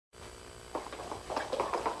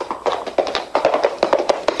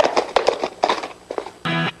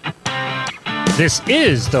This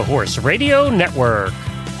is the Horse Radio Network.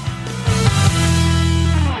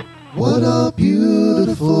 What a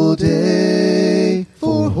beautiful day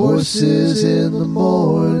for horses in the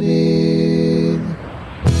morning.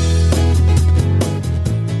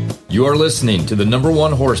 You are listening to the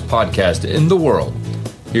 #1 horse podcast in the world.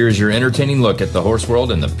 Here's your entertaining look at the horse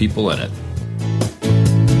world and the people in it.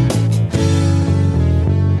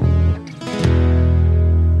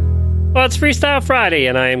 Well, it's Freestyle Friday,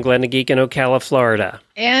 and I am Glenn the Geek in Ocala, Florida.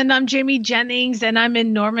 And I'm Jamie Jennings, and I'm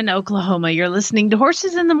in Norman, Oklahoma. You're listening to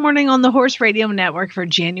Horses in the Morning on the Horse Radio Network for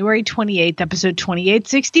January 28th, episode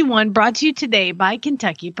 2861, brought to you today by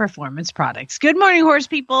Kentucky Performance Products. Good morning, horse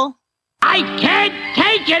people. I can't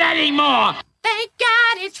take it anymore. Thank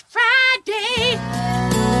God it's Friday.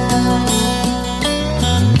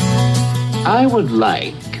 I would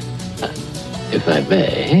like, if I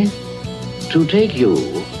may, to take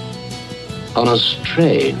you on a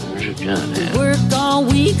strange journey. Work all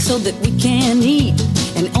week so that we can eat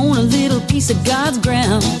and own a little piece of God's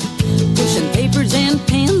ground. Pushing papers and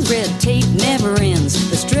pens, red tape never ends.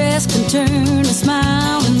 The stress can turn a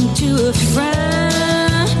smile into a frown.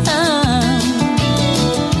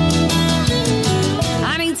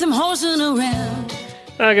 I need some horsing around.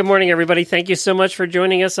 Good morning, everybody. Thank you so much for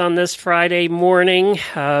joining us on this Friday morning.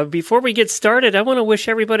 Before we get started, I want to wish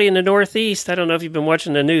everybody in the Northeast, I don't know if you've been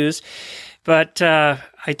watching the news, but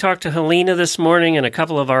I talked to Helena this morning and a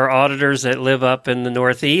couple of our auditors that live up in the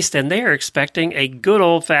Northeast, and they are expecting a good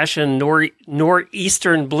old-fashioned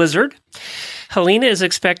northeastern blizzard. Helena is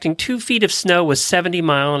expecting 2 feet of snow with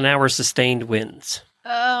 70-mile-an-hour sustained winds.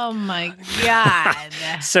 Oh, my God.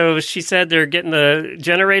 So she said they're getting the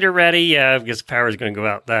generator ready. Yeah, because power is going to go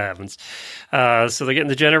out. That happens. So they're getting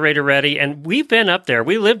the generator ready. And we've been up there.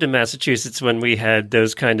 We lived in Massachusetts when we had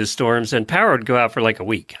those kind of storms, and power would go out for like a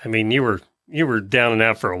week. I mean, you were down and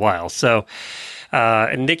out for a while. So,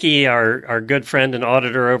 and Nikki, our good friend and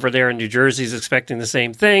auditor over there in New Jersey, is expecting the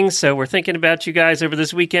same thing. So we're thinking about you guys over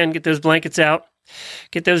this weekend. Get those blankets out.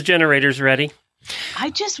 Get those generators ready. I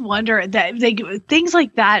just wonder that things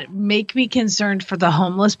like that make me concerned for the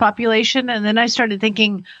homeless population. And then I started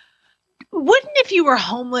thinking, wouldn't if you were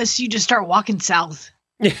homeless, you just start walking south?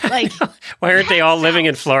 Yeah, like, why aren't they all living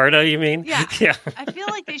in Florida, you mean? Yeah. Yeah. I feel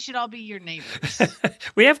like they should all be your neighbors.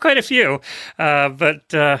 We have quite a few. But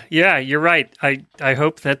yeah, you're right. I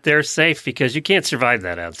hope that they're safe because you can't survive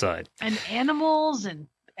that outside. And animals and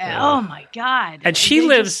oh my God. And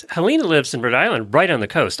Helena lives in Rhode Island, right on the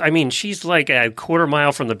coast. I mean, she's like a quarter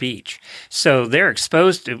mile from the beach. So they're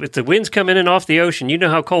exposed to, if the winds come in and off the ocean, you know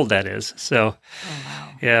how cold that is. So,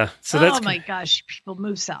 yeah. So that's, my gosh, people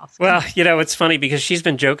move south. Well, you know, it's funny because she's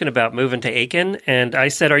been joking about moving to Aiken. And I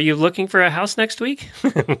said, are you looking for a house next week?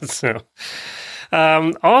 So...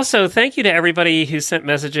 also, thank you to everybody who sent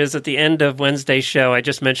messages at the end of Wednesday's show. I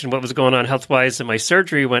just mentioned what was going on health-wise, and my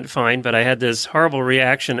surgery went fine, but I had this horrible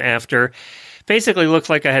reaction after. Basically looked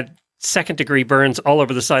like I had second-degree burns all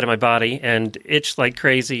over the side of my body and itched like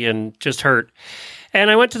crazy and just hurt.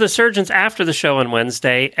 And I went to the surgeons after the show on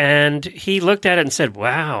Wednesday, and he looked at it and said,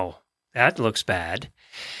 wow, that looks bad.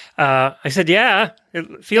 I said, yeah,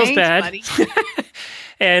 it feels bad. Buddy.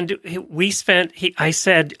 And I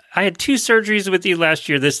said, I had 2 surgeries with you last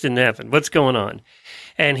year. This didn't happen. What's going on?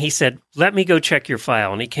 And he said, let me go check your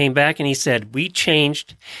file. And he came back and he said, we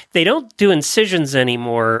changed. They don't do incisions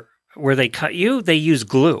anymore where they cut you. They use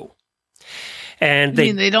glue. And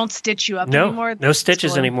they don't stitch you up anymore? No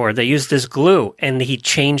stitches anymore. They use this glue. And he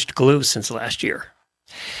changed glue since last year.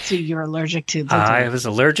 So you're allergic to the glue? I was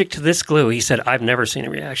allergic to this glue. He said, I've never seen a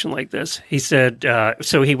reaction like this. He said,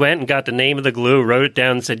 so he went and got the name of the glue, wrote it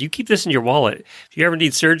down, and said, you keep this in your wallet. If you ever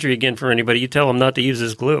need surgery again for anybody, you tell them not to use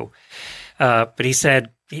this glue. But he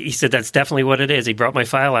said, that's definitely what it is. He brought my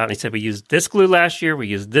file out and he said, we used this glue last year, we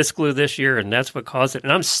used this glue this year, and that's what caused it.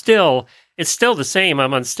 And it's still the same.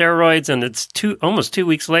 I'm on steroids, and it's almost 2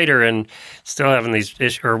 weeks later and still having these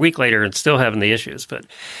issues, or a week later and still having the issues. But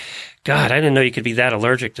God, I didn't know you could be that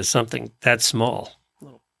allergic to something that small.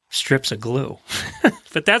 Little strips of glue.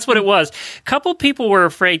 But that's what it was. A couple people were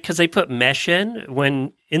afraid because they put mesh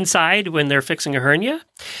in inside when they're fixing a hernia.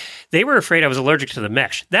 They were afraid I was allergic to the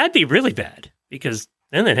mesh. That'd be really bad because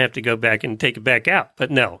then they'd have to go back and take it back out. But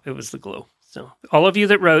no, it was the glue. So all of you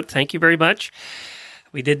that wrote, thank you very much.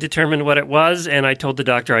 We did determine what it was, and I told the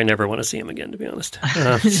doctor I never want to see him again, to be honest.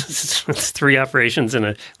 It's 3 operations in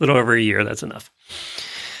a little over a year. That's enough.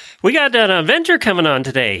 We got an Avenger coming on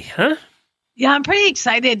today, huh? Yeah, I'm pretty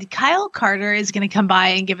excited. Kyle Carter is going to come by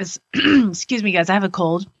and give us, excuse me, guys, I have a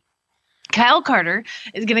cold. Kyle Carter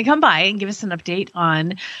is going to come by and give us an update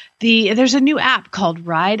on there's a new app called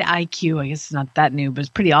Ride IQ. I guess it's not that new, but it's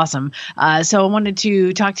pretty awesome. So I wanted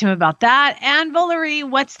to talk to him about that. And Valerie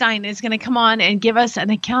Wetstein is going to come on and give us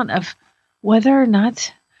an account of whether or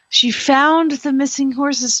not she found the missing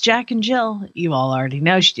horses, Jack and Jill. You all already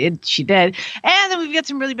know she did. And then we've got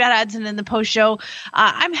some really bad ads. And in the post show,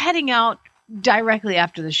 I'm heading out directly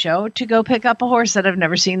after the show to go pick up a horse that I've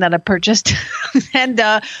never seen that I purchased. And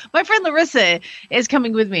my friend Larissa is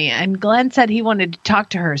coming with me, and Glenn said he wanted to talk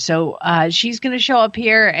to her. So she's going to show up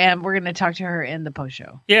here, and we're going to talk to her in the post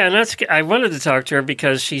show. Yeah, and I wanted to talk to her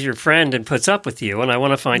because she's your friend and puts up with you, and I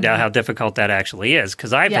want to find out how difficult that actually is,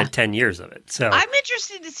 because I've had 10 years of it. So I'm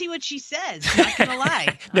interested to see what she says. I'm not going to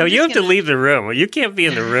lie. No, you have to leave the room. You can't be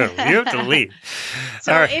in the room. You have to leave.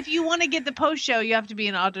 So if you want to get the post show, you have to be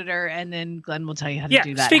an auditor, and then Glenn will tell you how to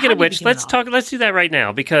do that. Speaking of which, let's do that right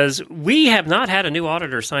now, because we have not had a new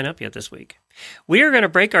auditor sign up yet this week. We are going to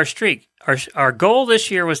break our streak. Our goal this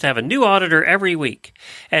year was to have a new auditor every week.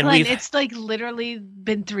 And Glenn, it's like literally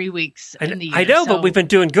been 3 weeks in the year. I know, but we've been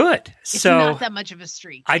doing good. It's not that much of a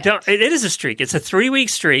streak. It is a streak. It's a 3-week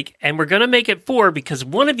streak, and we're going to make it 4 because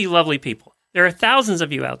one of you lovely people, there are thousands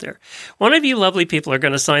of you out there. One of you lovely people are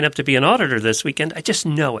going to sign up to be an auditor this weekend. I just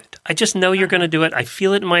know it. I just know you're going to do it. I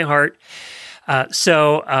feel it in my heart.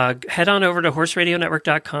 So head on over to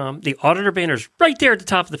horseradionetwork.com. The auditor banner's right there at the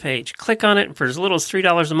top of the page. Click on it, and for as little as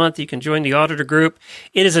 $3 a month, you can join the auditor group.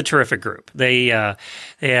 It is a terrific group. They have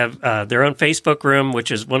their own Facebook room,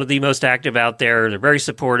 which is one of the most active out there. They're very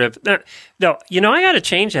supportive. No, I got to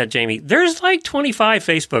change that, Jamie. There's like 25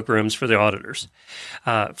 Facebook rooms for the auditors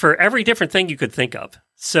for every different thing you could think of.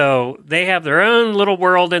 So they have their own little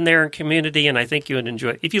world in there and community, and I think you would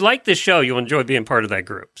enjoy it. If you like this show, you'll enjoy being part of that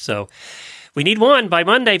group. So we need one by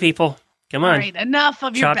Monday, people. Come on. All right, enough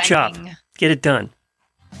of your begging. Chop. Get it done.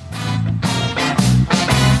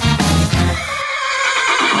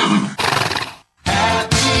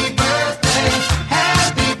 Happy birthday,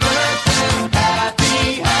 happy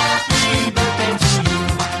birthday, happy birthday to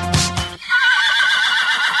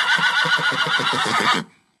you.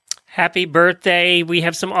 Happy birthday. We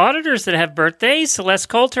have some auditors that have birthdays. Celeste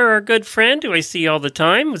Coulter, our good friend, who I see all the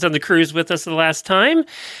time, was on the cruise with us the last time.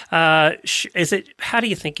 How do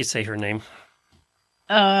you think you say her name?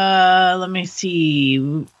 Let me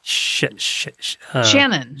see.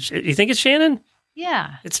 Shannon. You think it's Shannon?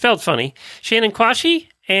 Yeah. It's spelled funny. Shannon Quashie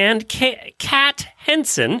and Kat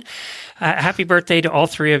Henson. Happy birthday to all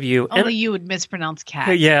three of you. Only you would mispronounce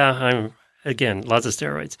Kat. Yeah, Again, lots of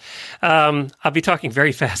steroids. I'll be talking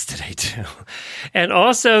very fast today, too. And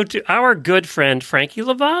also to our good friend, Frankie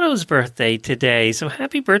Lovato's birthday today. So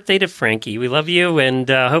happy birthday to Frankie. We love you and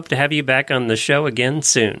hope to have you back on the show again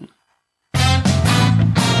soon.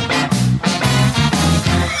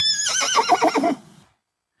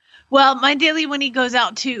 Well, my daily when he goes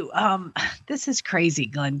out too. This is crazy,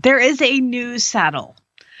 Glenn. There is a new saddle.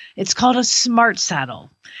 It's called a smart saddle.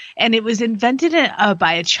 And it was invented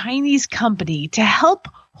by a Chinese company to help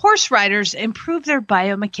horse riders improve their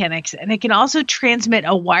biomechanics. And it can also transmit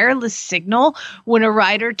a wireless signal when a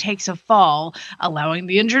rider takes a fall, allowing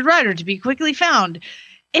the injured rider to be quickly found.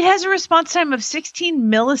 It has a response time of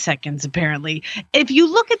 16 milliseconds, apparently. If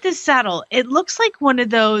you look at this saddle, it looks like one of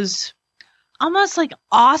those almost like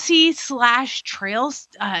Aussie/trail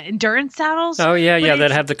endurance saddles. Oh, yeah,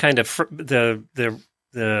 that have the kind of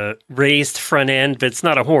the raised front end, but it's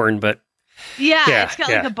not a horn, but it's got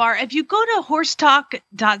like a bar. If you go to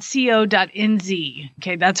horsetalk.co.nz,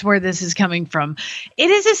 okay, that's where this is coming from.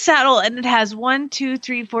 It is a saddle, and it has 1, 2,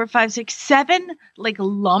 3, 4, 5, 6, 7 like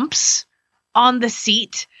lumps on the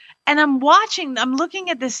seat. And I'm looking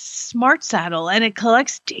at this smart saddle, and it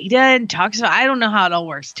collects data and talks about, I don't know how it all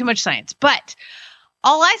works. Too much science. But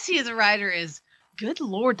all I see as a rider is, good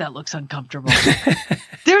Lord, that looks uncomfortable.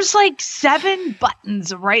 There's like 7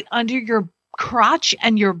 buttons right under your crotch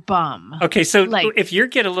and your bum. Okay, so if you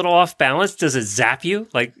get a little off balance, does it zap you?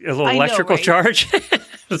 Like a little electrical charge?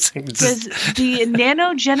 Because the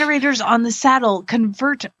nano generators on the saddle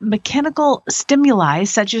convert mechanical stimuli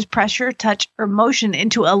such as pressure, touch, or motion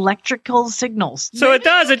into electrical signals. So it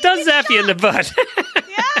does zap you in the butt.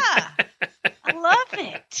 Yeah. I love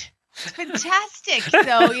it. It's fantastic.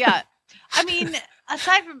 So, yeah. I mean,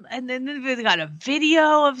 aside from, and then they've got a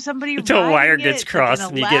video of somebody until a wire gets crossed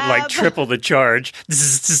and you get like triple the charge.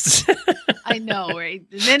 I know, right?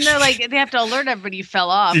 And then they have to alert everybody you fell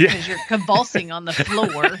off because you're convulsing on the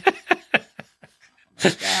floor.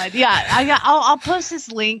 God. Yeah, I'll post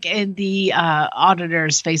this link in the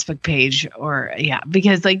auditor's Facebook page,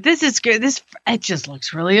 because like this is good. It just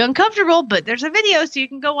looks really uncomfortable, but there's a video, so you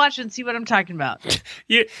can go watch and see what I'm talking about.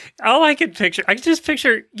 I can just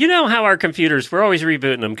picture. You know how our computers, we're always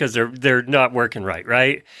rebooting them because they're not working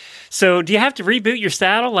right? So do you have to reboot your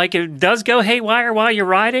saddle? Like it does go haywire while you're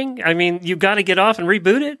riding? I mean, you got to get off and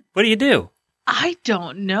reboot it? What do you do? I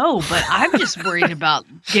don't know, but I'm just worried about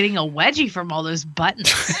getting a wedgie from all those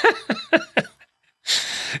buttons.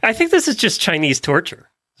 I think this is just Chinese torture.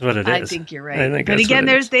 Is what it is. I think you're right. But again,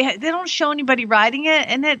 they don't show anybody riding it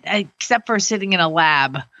in it except for sitting in a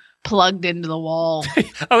lab plugged into the wall.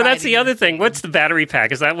 Oh, that's the other thing. What's the battery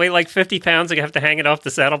pack? Does that weigh like 50 pounds? You have to hang it off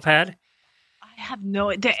the saddle pad? I have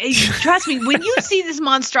no idea. Trust me, when you see this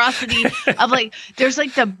monstrosity of like, there's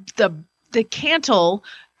like the cantle.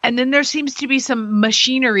 And then there seems to be some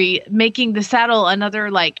machinery making the saddle another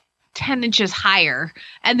like 10 inches higher.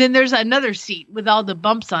 And then there's another seat with all the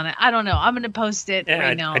bumps on it. I don't know. I'm going to post it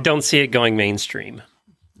right now. I don't see it going mainstream.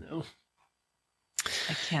 No.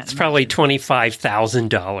 I can't. It's probably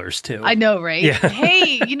 $25,000 too. I know, right? Yeah.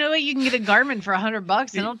 Hey, you know what? You can get a Garmin for $100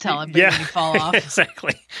 and it'll tell everybody when you fall off.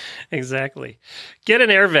 Exactly. Get an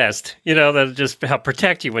air vest, that'll just help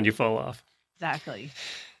protect you when you fall off. Exactly.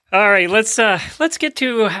 All right, let's get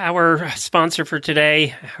to our sponsor for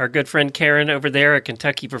today, our good friend Karen over there at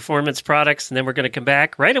Kentucky Performance Products, and then we're going to come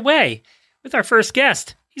back right away with our first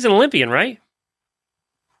guest. He's an Olympian, right?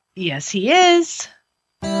 Yes, he is.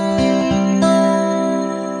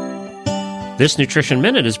 This Nutrition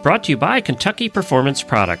Minute is brought to you by Kentucky Performance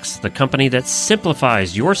Products, the company that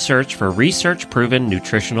simplifies your search for research-proven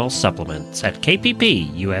nutritional supplements at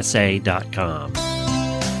kppusa.com.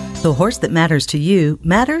 The horse that matters to you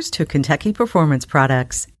matters to Kentucky Performance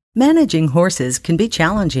Products. Managing horses can be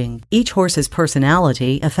challenging. Each horse's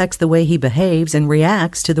personality affects the way he behaves and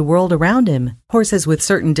reacts to the world around him. Horses with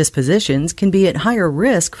certain dispositions can be at higher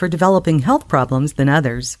risk for developing health problems than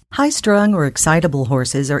others. High-strung or excitable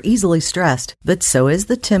horses are easily stressed, but so is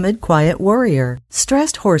the timid, quiet warrior.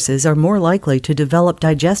 Stressed horses are more likely to develop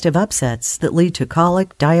digestive upsets that lead to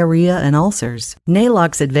colic, diarrhea, and ulcers.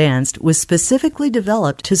 Nalox Advanced was specifically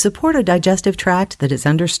developed to support a digestive tract that is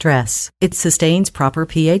under stress. It sustains proper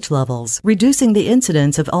pH levels, reducing the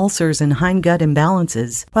incidence of ulcers and hindgut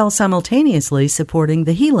imbalances, while simultaneously supporting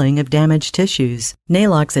the healing of damaged tissues.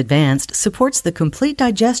 Nalox Advanced supports the complete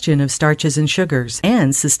digestion of starches and sugars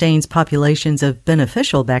and sustains populations of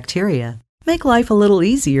beneficial bacteria. Make life a little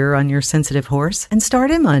easier on your sensitive horse and start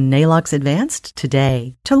him on Nalox Advanced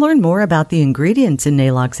today. To learn more about the ingredients in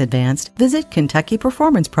Nalox Advanced, visit Kentucky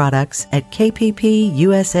Performance Products at kppusa.com.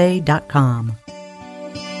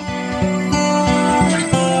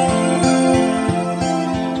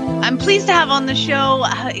 I'm pleased to have on the show,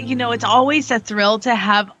 it's always a thrill to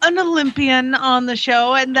have an Olympian on the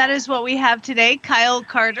show, and that is what we have today, Kyle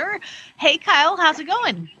Carter. Hey, Kyle, how's it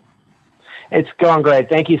going? It's going great.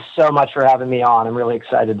 Thank you so much for having me on. I'm really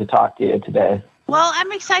excited to talk to you today. Well,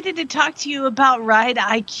 I'm excited to talk to you about Ride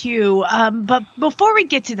IQ, but before we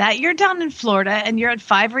get to that, you're down in Florida, and you're at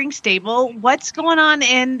Five Ring Stable. What's going on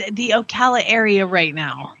in the Ocala area right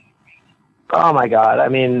now? Oh, my God. I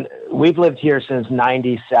mean, we've lived here since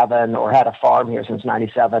 97 or had a farm here since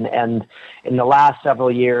 97. And in the last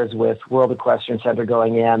several years with World Equestrian Center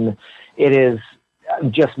going in, it is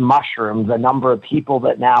just mushroomed. The number of people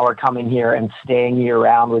that now are coming here and staying year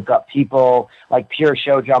round. We've got people like pure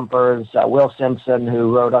show jumpers. Will Simpson,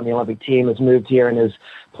 who rode on the Olympic team, has moved here and is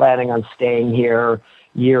planning on staying here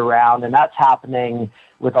year round. And that's happening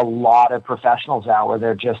with a lot of professionals now where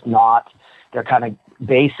they're kind of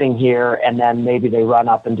basing here, and then maybe they run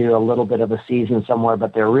up and do a little bit of a season somewhere,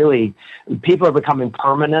 but people are becoming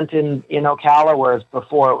permanent in Ocala, whereas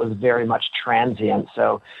before it was very much transient.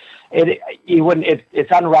 So it's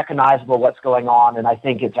unrecognizable what's going on, and I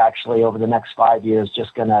think it's actually over the next 5 years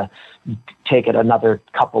just going to take it another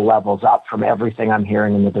couple levels up from everything I'm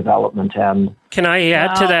hearing in the development end. Can I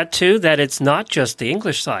add to that too, that it's not just the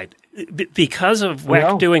English side? Because of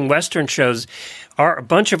doing Western shows, a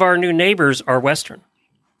bunch of our new neighbors are Western.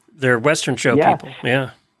 They're Western show people.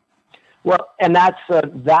 Yeah. Well, and that's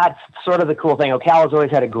sort of the cool thing. Ocala's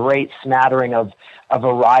always had a great smattering of a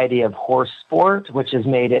variety of horse sport, which has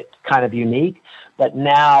made it kind of unique. But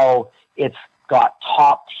now it's got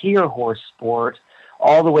top tier horse sport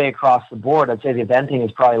all the way across the board. I'd say the eventing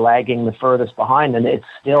is probably lagging the furthest behind, and it's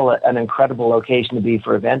still an incredible location to be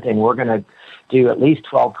for eventing. We're going to do at least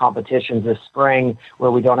 12 competitions this spring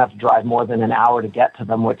where we don't have to drive more than an hour to get to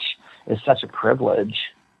them, which is such a privilege.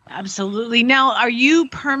 Absolutely. Now, are you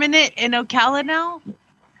permanent in Ocala now?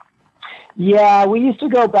 Yeah, we used to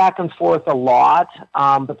go back and forth a lot,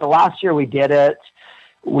 but the last year we did it,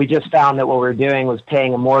 we just found that what we were doing was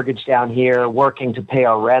paying a mortgage down here, working to pay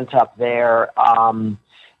our rent up there,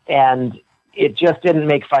 and it just didn't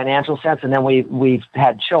make financial sense. And then we've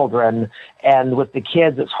had children, and with the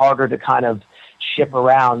kids, it's harder to kind of ship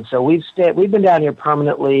around. So we've been down here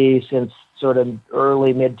permanently since sort of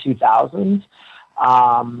early mid 2000s.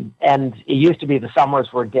 And it used to be the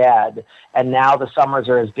summers were dead, and now the summers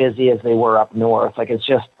are as busy as they were up north. Like it's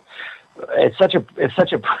such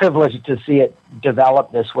a privilege to see it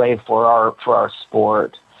develop this way for our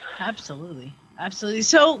sport. Absolutely.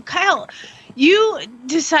 So, Kyle, you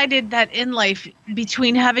decided that in life,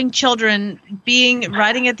 between having children,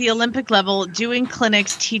 riding at the Olympic level, doing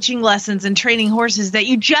clinics, teaching lessons, and training horses, that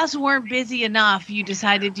you just weren't busy enough. You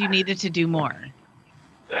decided you needed to do more.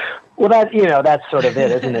 Well, that's sort of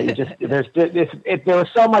it, isn't it? There was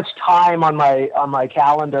so much time on my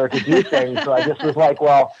calendar to do things, so I just was like,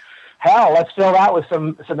 well, hell, let's fill that with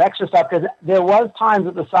some extra stuff, because there was times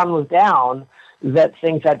that the sun was down that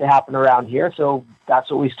things had to happen around here. So that's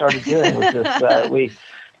what we started doing. We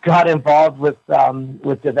got involved with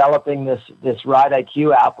developing this Ride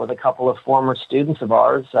IQ app with a couple of former students of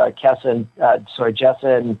ours, Jessa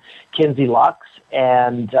and Kinsey Lux,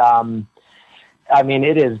 and I mean,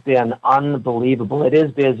 it has been unbelievable. It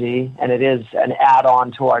is busy, and it is an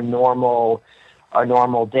add-on to our normal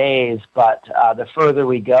days. But the further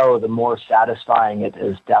we go, the more satisfying it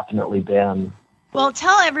has definitely been. Well,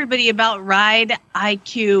 tell everybody about Ride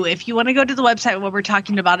IQ. If you want to go to the website where we're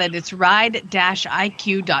talking about it, it's ride-iq.com.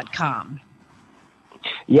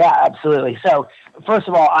 Yeah, absolutely. So, first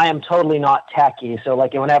of all, I am totally not techie. So,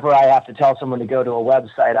 like, whenever I have to tell someone to go to a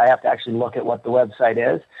website, I have to actually look at what the website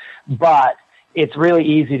is. But it's really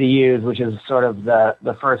easy to use, which is sort of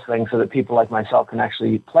the first thing, so that people like myself can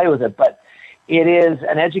actually play with it. But it is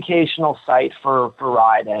an educational site for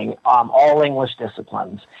riding, all English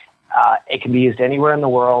disciplines. It can be used anywhere in the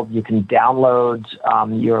world. You can download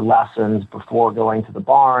your lessons before going to the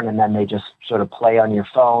barn, and then they just sort of play on your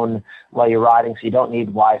phone while you're riding, so you don't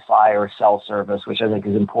need Wi-Fi or cell service, which I think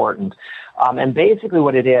is important. And basically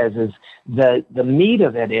what it is the meat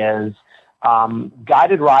of it is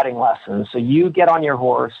guided riding lessons. So you get on your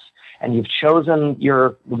horse, and you've chosen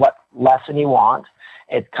what lesson you want.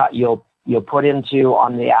 You'll put into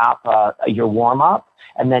on the app your warm-up,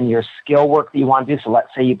 and then your skill work that you want to do. So let's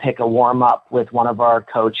say you pick a warm-up with one of our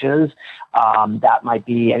coaches. That might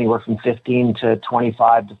be anywhere from 15 to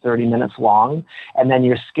 25 to 30 minutes long. And then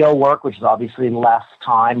your skill work, which is obviously less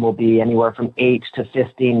time, will be anywhere from 8 to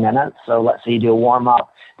 15 minutes. So let's say you do a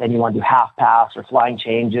warm-up, then you want to do half pass or flying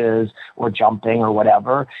changes or jumping or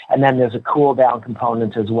whatever. And then there's a cool down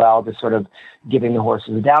component as well, just sort of giving the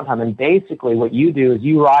horses a downtime. And basically what you do is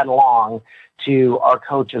you ride along to our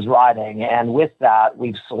coaches riding. And with that,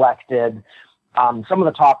 we've selected some of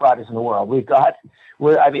the top riders in the world.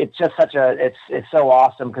 It's just it's so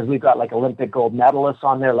awesome, because we've got like Olympic gold medalists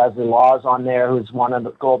on there. Leslie Law's on there, who's won a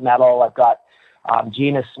gold medal. I've got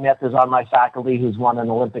Gina Smith is on my faculty, who's won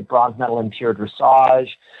an Olympic bronze medal in pure dressage.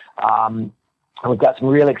 And we've got some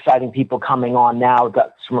really exciting people coming on now. We've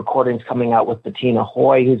got some recordings coming out with Bettina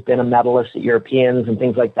Hoy, who's been a medalist at Europeans and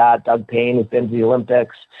things like that. Doug Payne, who's been to the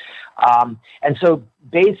Olympics. And so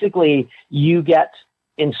basically you get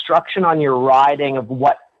instruction on your riding of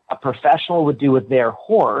what a professional would do with their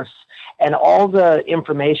horse, and all the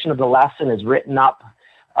information of the lesson is written up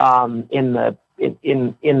in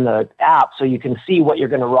the app, so you can see what you're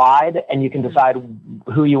going to ride, and you can decide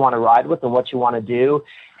who you want to ride with and what you want to do.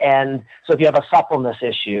 And so if you have a suppleness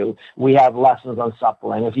issue, we have lessons on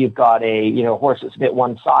suppling. If you've got a horse that's a bit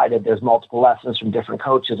one-sided, there's multiple lessons from different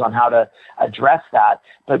coaches on how to address that.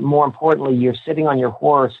 But more importantly, you're sitting on your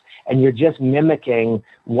horse and you're just mimicking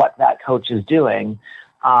what that coach is doing.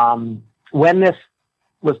 When this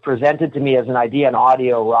was presented to me as an idea, an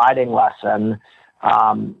audio riding lesson,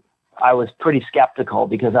 I was pretty skeptical,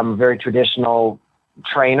 because I'm a very traditional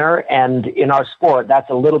trainer, and in our sport, that's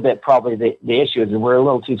a little bit probably the issue, is we're a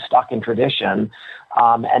little too stuck in tradition.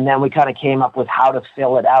 And then we kind of came up with how to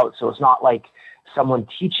fill it out. So it's not like someone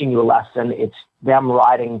teaching you a lesson, it's them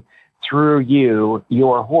riding through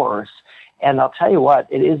your horse. And I'll tell you what,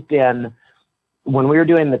 it has been, when we were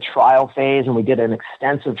doing the trial phase, and we did an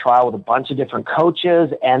extensive trial with a bunch of different coaches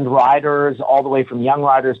and riders, all the way from young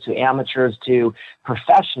riders to amateurs to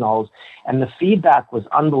professionals, and the feedback was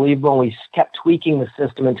unbelievable. We kept tweaking the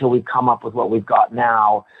system until we've come up with what we've got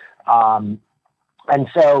now. And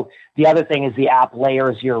so the other thing is the app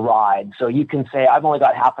layers your ride. So you can say, I've only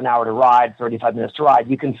got half an hour to ride, 35 minutes to ride.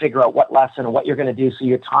 You can figure out what lesson and what you're going to do, so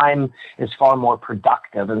your time is far more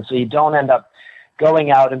productive. And so you don't end up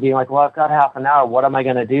going out and being like, well, I've got half an hour. What am I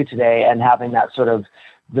going to do today? And having that sort of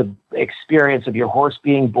the experience of your horse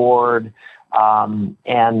being bored, and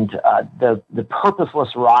the purposeless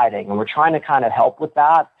riding. And we're trying to kind of help with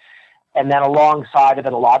that. And then alongside of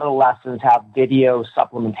it, a lot of the lessons have video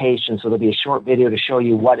supplementation. So there'll be a short video to show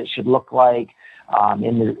you what it should look like.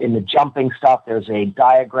 In the jumping stuff, there's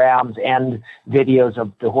diagrams and videos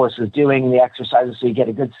of the horses doing the exercises, so you get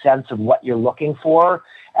a good sense of what you're looking for.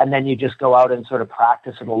 And then you just go out and sort of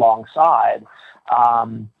practice it alongside.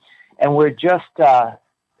 And we're just,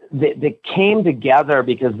 they came together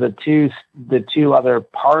because the two other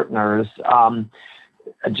partners,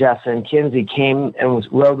 Jess and Kinsey, came and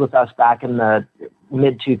rode with us back in the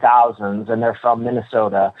mid 2000s, and they're from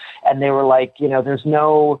Minnesota. And they were like, there's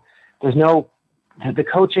no the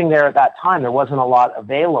coaching there at that time, there wasn't a lot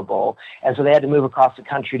available. And so they had to move across the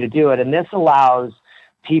country to do it. And this allows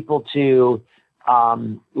people to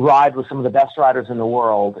ride with some of the best riders in the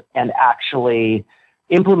world and actually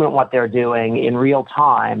implement what they're doing in real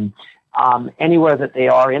time anywhere that they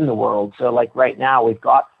are in the world. So like right now, we've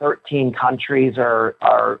got 13 countries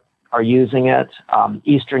are using it.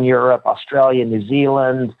 Eastern Europe, Australia, New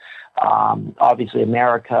Zealand, obviously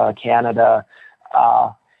America, Canada.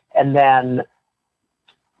 And then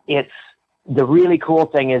the really cool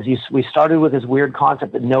thing is we started with this weird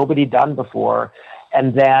concept that nobody done before.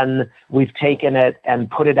 And then we've taken it and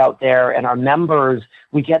put it out there, and our members,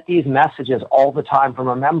 we get these messages all the time from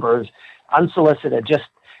our members, unsolicited, just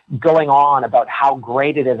going on about how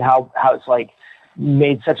great it is, how it's like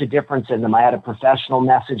made such a difference in them. I had a professional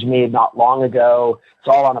message me not long ago. It's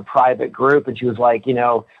all on a private group. And she was like,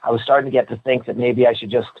 I was starting to get to think that maybe I should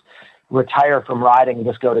just retire from riding and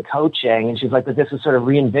just go to coaching. And she's like, but this has sort of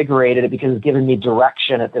reinvigorated it because it's given me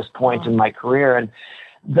direction at this point in my career. And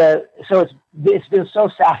so it's been so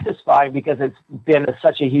satisfying because it's been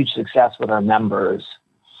such a huge success with our members.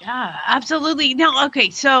 Yeah, absolutely. Now, okay,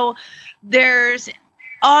 so there's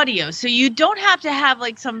audio, so you don't have to have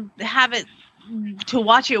have it to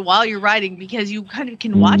watch it while you're riding, because you kind of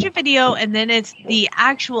can watch a video and then it's the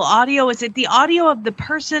actual audio. Is it the audio of the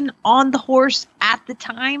person on the horse at the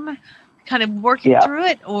time kind of working through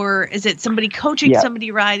it, or is it somebody coaching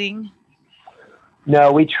somebody riding?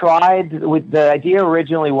 No, we tried. The idea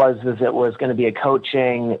originally was it was going to be a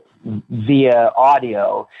coaching via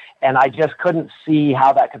audio, and I just couldn't see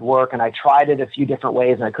how that could work. And I tried it a few different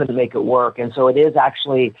ways, and I couldn't make it work. And so it is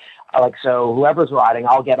actually so whoever's riding,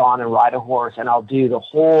 I'll get on and ride a horse, and I'll do the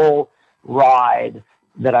whole ride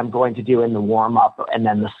that I'm going to do in the warm up, and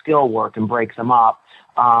then the skill work and break them up.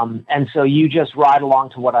 And so you just ride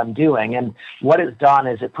along to what I'm doing. And what it's done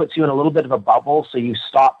is it puts you in a little bit of a bubble. So you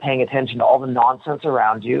stop paying attention to all the nonsense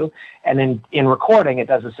around you. And in recording, it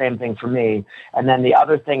does the same thing for me. And then the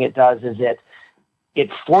other thing it does is it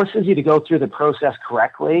forces you to go through the process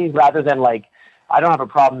correctly, rather than I don't have a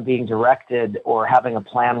problem being directed or having a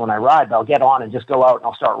plan when I ride, but I'll get on and just go out and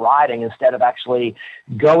I'll start riding instead of actually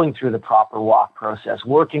going through the proper walk process,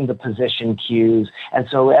 working the position cues. And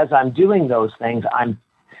so as I'm doing those things, I'm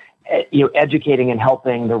educating and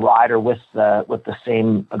helping the rider with the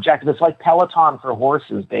same objective. It's like Peloton for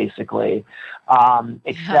horses, basically,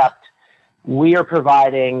 except we're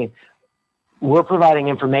providing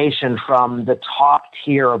information from the top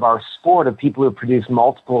tier of our sport of people who have produced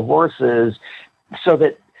multiple horses, so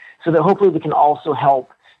that hopefully we can also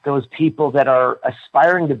help those people that are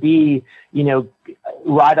aspiring to be,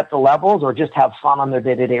 ride up the levels or just have fun on their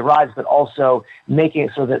day-to-day rides, but also making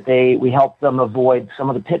it so that we help them avoid some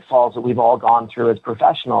of the pitfalls that we've all gone through as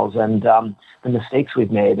professionals and the mistakes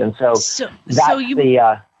we've made. And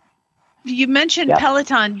you mentioned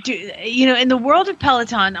Peloton. In the world of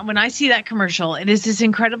Peloton, when I see that commercial, it is this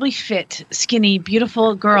incredibly fit, skinny,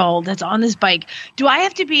 beautiful girl that's on this bike. Do I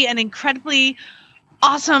have to be an incredibly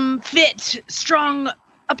awesome, fit, strong,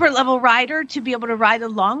 upper level rider to be able to ride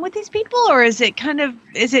along with these people? Or is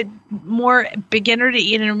it more beginner to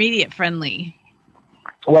intermediate friendly?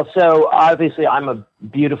 Well, so obviously I'm a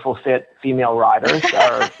beautiful, fit female rider.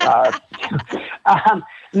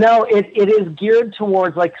 No, it is geared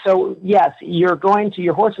towards yes,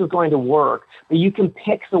 your horse is going to work, but you can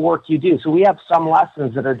pick the work you do. So we have some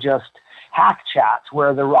lessons that are just hack chats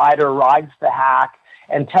where the rider rides the hack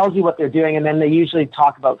and tells you what they're doing, and then they usually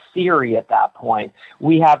talk about theory at that point.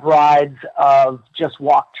 We have rides of just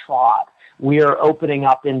walk trot. We are opening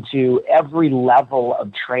up into every level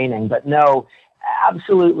of training, but no,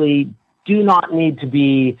 absolutely do not need to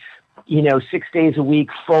be, 6 days a week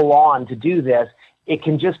full on to do this. It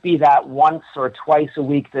can just be that once or twice a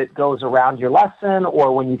week that goes around your lesson,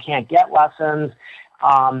 or when you can't get lessons.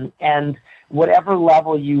 And whatever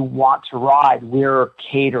level you want to ride, we're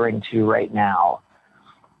catering to right now.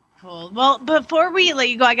 Cool. Well, before we let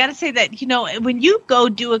you go, I got to say that, when you go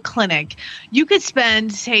do a clinic, you could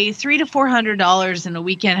spend, say, $300 to $400 in a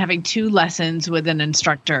weekend having 2 lessons with an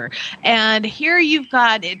instructor. And here you've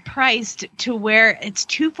got it priced to where it's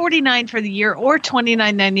 $249 for the year or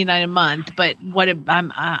 $29.99 a month. But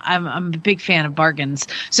I'm a big fan of bargains.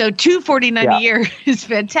 So $249 a year is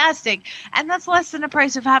fantastic. And that's less than the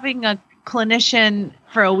price of having a clinician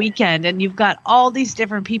for a weekend, and you've got all these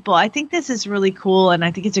different people. I think this is really cool, and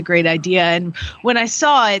I think it's a great idea. And when I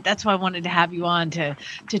saw it, that's why I wanted to have you on to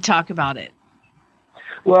talk about it.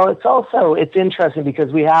 Well, it's interesting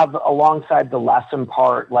because we have, alongside the lesson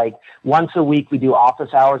part, like once a week we do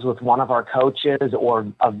office hours with one of our coaches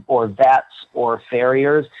or vets or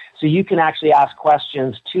farriers. So you can actually ask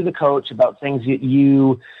questions to the coach about things that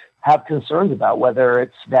you have concerns about, whether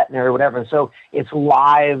it's veterinary or whatever. So it's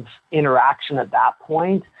live interaction at that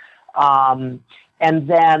point. And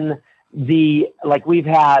then we've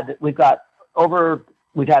had over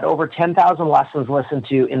 10,000 lessons listened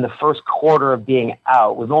to in the first quarter of being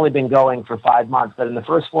out. We've only been going for 5 months, but in the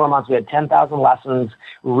first 4 months, we had 10,000 lessons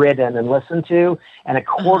ridden and listened to, and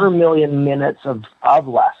 250,000 minutes of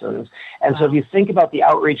lessons. And so if you think about the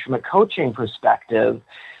outreach from a coaching perspective,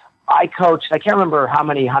 I coached, I can't remember how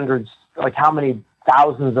many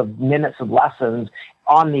thousands of minutes of lessons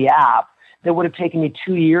on the app that would have taken me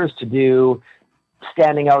 2 years to do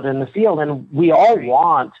standing out in the field. And we all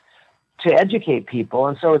want to educate people.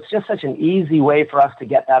 And so it's just such an easy way for us to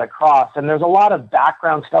get that across. And there's a lot of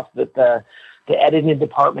background stuff that the editing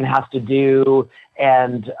department has to do,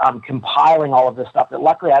 and compiling all of this stuff that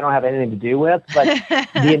luckily I don't have anything to do with, but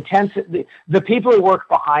the people who work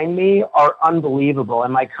behind me are unbelievable.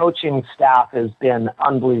 And my coaching staff has been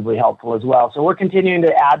unbelievably helpful as well. So we're continuing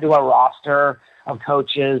to add to our roster of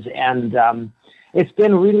coaches, and it's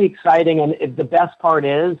been really exciting. And the best part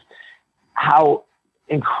is how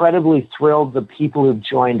incredibly thrilled the people who've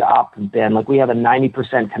joined up have been. Like, we have a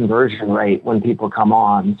 90% conversion rate when people come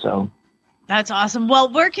on. So that's awesome.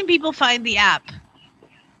 Well, where can people find the app?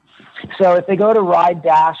 So if they go to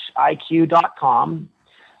ride-iq.com,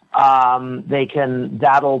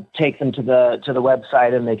 that'll take them to the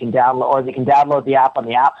website, and they can download the app on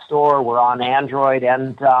the App Store. We're on Android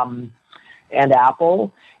and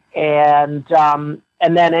Apple. And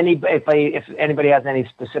then if anybody has any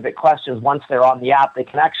specific questions, once they're on the app, they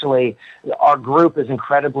can actually, our group is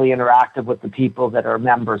incredibly interactive with the people that are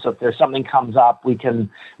members. So if there's something comes up, we can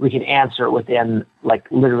answer it within like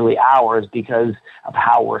literally hours because of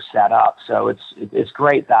how we're set up. So it's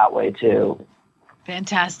great that way too.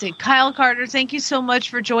 Fantastic. Kyle Carter, thank you so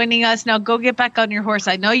much for joining us. Now go get back on your horse.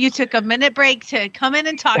 I know you took a minute break to come in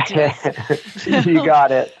and talk to us. You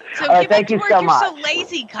got it. So All right, thank you so much. You're so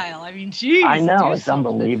lazy, Kyle. I mean, geez. I know. It's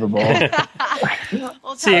unbelievable.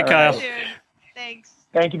 We'll See you, Kyle. Soon. Thanks.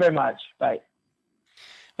 Thank you very much. Bye.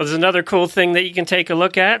 Well, there's another cool thing that you can take a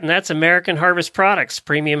look at, and that's American Harvest Products,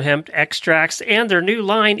 premium hemp extracts, and their new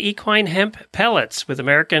line, equine hemp pellets. With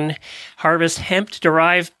American Harvest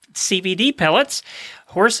hemp-derived CBD pellets,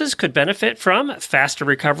 horses could benefit from faster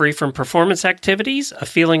recovery from performance activities, a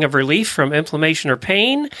feeling of relief from inflammation or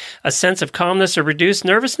pain, a sense of calmness or reduced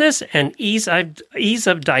nervousness, and ease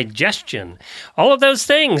of digestion. All of those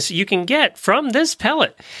things you can get from this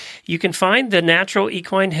pellet. You can find the natural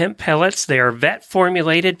equine hemp pellets. They are vet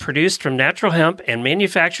formulated, produced from natural hemp, and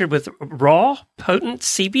manufactured with raw, potent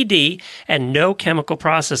CBD and no chemical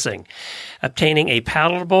processing, obtaining a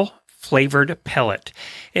palatable, flavored pellet.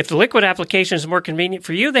 If the liquid application is more convenient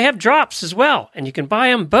for you, they have drops as well, and you can buy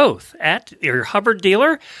them both at your Hubbard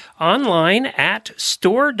dealer, online at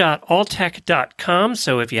store.alltech.com.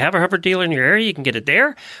 So if you have a Hubbard dealer in your area, you can get it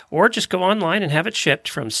there, or just go online and have it shipped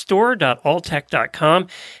from store.alltech.com.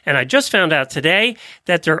 And I just found out today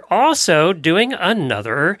that they're also doing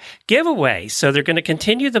another giveaway. So they're going to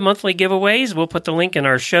continue the monthly giveaways. We'll put the link in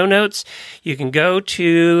our show notes. You can go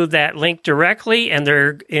to that link directly, and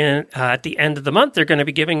they're at the end of the month, they're going to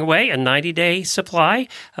be giving away a 90-day supply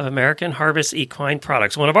of American Harvest equine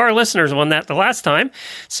products. One of our listeners won that the last time,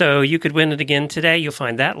 so you could win it again today. You'll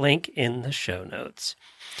find that link in the show notes.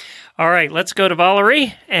 All right, let's go to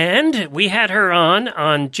Valerie, and we had her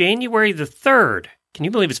on January the 3rd. Can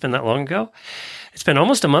you believe it's been that long ago? It's been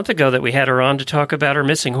almost a month ago that we had her on to talk about her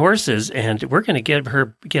missing horses, and we're going to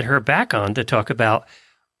get her back on to talk about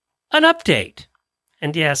an update.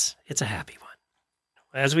 And yes, it's a happy one.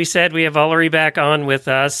 As we said, we have Valerie back on with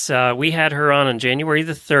us. We had her on January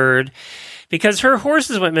the 3rd because her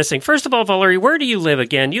horses went missing. First of all, Valerie, where do you live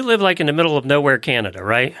again? You live like in the middle of nowhere, Canada,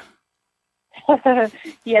 right?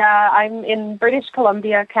 Yeah, I'm in British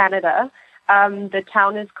Columbia, Canada. The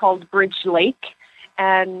town is called Bridge Lake,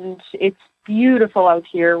 and it's beautiful out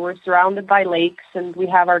here. We're surrounded by lakes, and we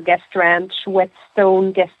have our guest ranch,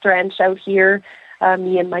 Whetstone Guest Ranch out here.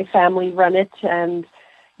 Me and my family run it, and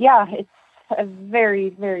yeah, it's a very,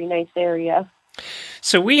 very nice area.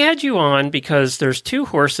 So we had you on because there's two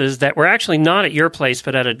horses that were actually not at your place,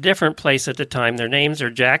 but at a different place at the time. Their names are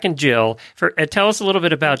Jack and Jill. Tell us a little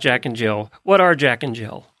bit about Jack and Jill. What are Jack and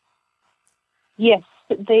Jill? Yes,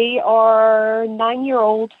 they are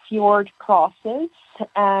 9-year-old fjord crosses,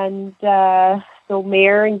 and so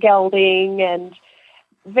mare and gelding, and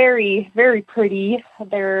very, very pretty.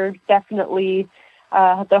 They're definitely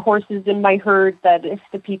the horses in my herd that if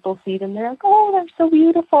the people see them, they're like, oh, they're so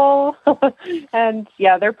beautiful. And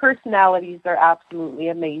yeah, their personalities are absolutely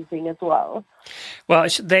amazing as well. Well,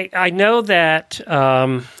 I know that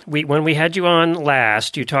when we had you on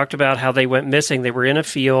last, you talked about how they went missing. They were in a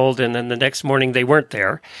field, and then the next morning they weren't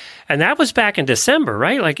there. And that was back in December,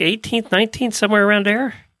 right? Like 18th, 19th, somewhere around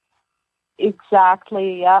there?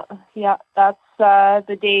 Exactly, yeah. Yeah, that's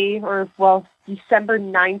the day, December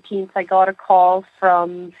 19th, I got a call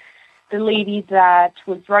from the lady that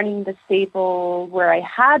was running the stable where I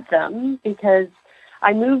had them, because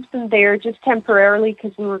I moved them there just temporarily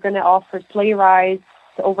because we were going to offer sleigh rides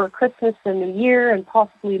over Christmas and New Year and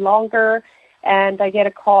possibly longer. And I get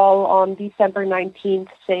a call on December 19th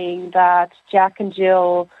saying that Jack and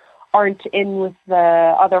Jill aren't in with the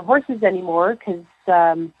other horses anymore because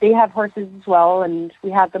they have horses as well, and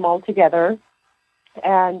we had them all together.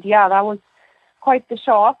 And yeah, that was quite the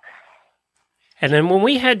shock. And then when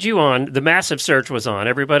we had you on, the massive search was on.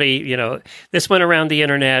 Everybody, this went around the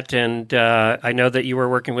internet, and I know that you were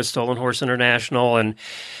working with Stolen Horse International,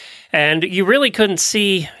 and you really couldn't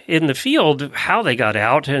see in the field how they got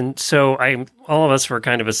out, and so all of us were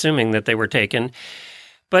kind of assuming that they were taken.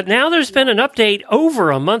 But now there's been an update over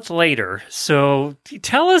a month later, so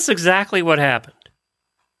tell us exactly what happened.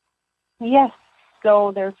 Yes,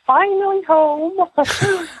 so they're finally home.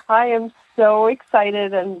 I am so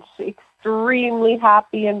excited and extremely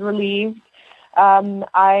happy and relieved.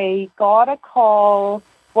 I got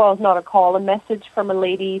a message from a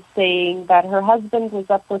lady saying that her husband was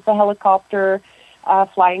up with a helicopter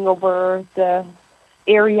flying over the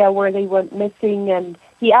area where they went missing, and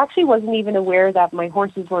he actually wasn't even aware that my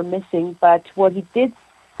horses were missing, but what he did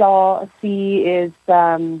see is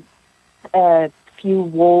a few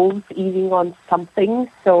wolves eating on something.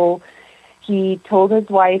 So he told his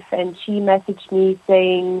wife, and she messaged me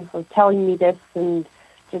telling me this, and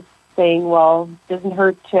just saying, well, it doesn't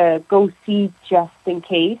hurt to go see just in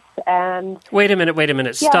case. And wait a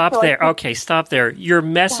minute. Stop there. Okay, stop there. Your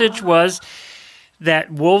message was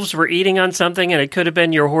that wolves were eating on something and it could have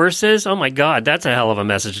been your horses? Oh my God, that's a hell of a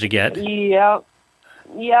message to get. Yeah.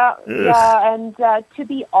 And to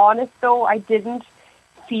be honest, though, I didn't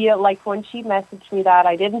feel like when she messaged me that,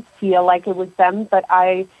 I didn't feel like it was them, but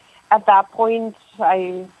at that point,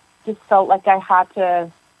 I just felt like I had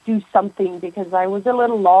to do something because I was a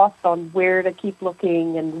little lost on where to keep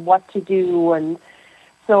looking and what to do. And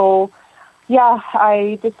so, yeah,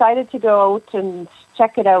 I decided to go out and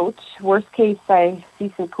check it out. Worst case, I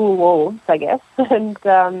see some cool wolves, I guess. And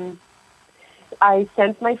I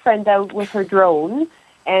sent my friend out with her drone,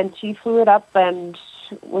 and she flew it up and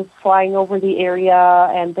was flying over the area,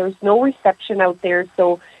 and there's no reception out there,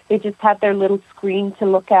 so they just had their little screen to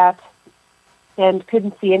look at and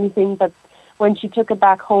couldn't see anything. But when she took it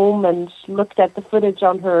back home and looked at the footage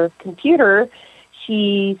on her computer,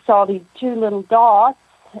 she saw these two little dots,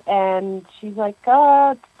 and she's like,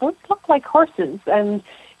 those look like horses. And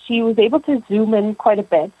she was able to zoom in quite a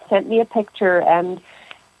bit, sent me a picture, and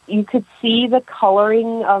you could see the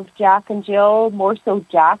coloring of Jack and Jill, more so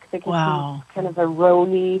Jack, because he's kind of a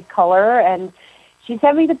roany color. And she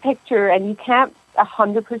sent me the picture, and you can't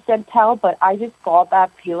 100% tell, but I just got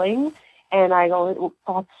that feeling, and I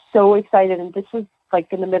got so excited. And this was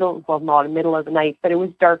like in the middle, well, not in the middle of the night, but it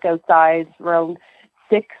was dark outside, around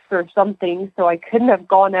 6 or something, so I couldn't have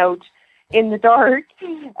gone out in the dark.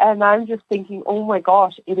 And I'm just thinking, oh my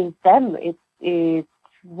gosh, it is them. It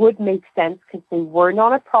would make sense because they weren't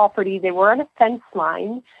on a property, they were on a fence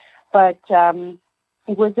line, but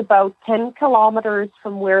it was about 10 kilometers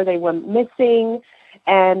from where they went missing,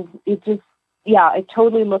 and it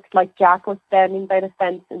totally looked like Jack was standing by the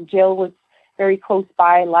fence and Jill was very close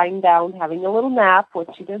by, lying down, having a little nap, which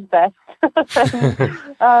she does best.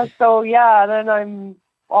 So yeah, then I'm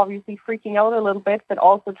obviously freaking out a little bit, but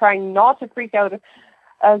also trying not to freak out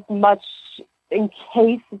as much in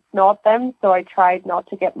case it's not them. So I tried not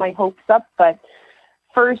to get my hopes up, but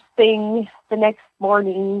first thing the next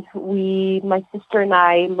morning, my sister and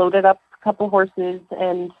I loaded up a couple horses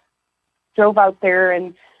and drove out there,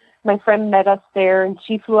 and my friend met us there, and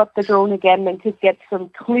she flew up the drone again and could get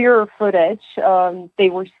some clearer footage. They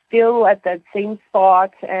were still at that same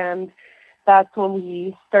spot, and that's when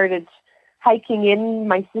we started hiking in.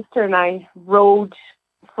 My sister and I rode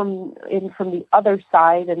from the other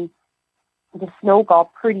side, and the snow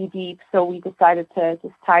got pretty deep, so we decided to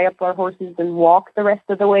just tie up our horses and walk the rest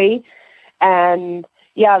of the way. And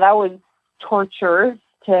yeah, that was torture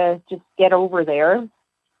to just get over there.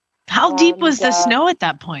 How deep was the snow at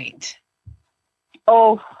that point?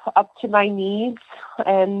 Oh, up to my knees.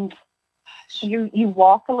 And you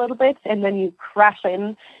walk a little bit, and then you crash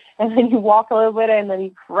in, and then you walk a little bit, and then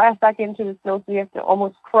you crash back into the snow, so you have to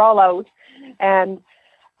almost crawl out. And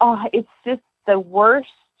it's just the worst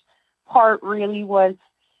part really was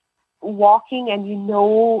walking, and you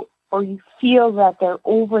know, or you feel that they're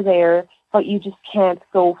over there, but you just can't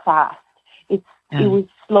go fast. It was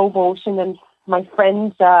slow motion, and my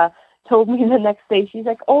friend told me the next day, she's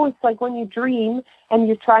like, oh, it's like when you dream and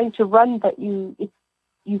you're trying to run, but you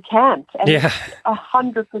can't. And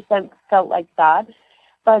 100% felt like that.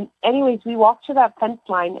 But anyways, we walked to that fence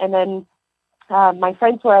line, and then my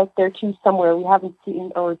friends were out there too somewhere. We haven't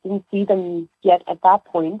seen or didn't see them yet at that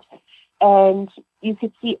point. And you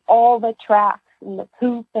could see all the tracks and the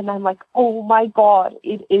poop, and I'm like, oh my God,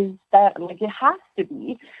 it is that. Like, it has to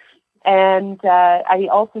be. And I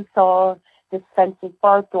also saw this fence with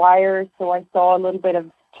barbed wire, so I saw a little bit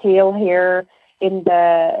of tail hair in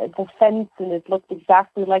the fence, and it looked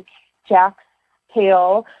exactly like Jack's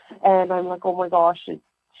tail. And I'm like, oh my gosh, it's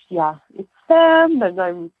them, and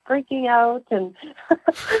I'm freaking out. And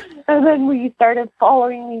and then we started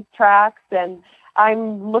following these tracks, and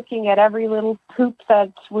I'm looking at every little poop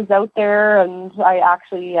that was out there, and I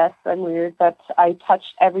actually, yes, I'm weird, but I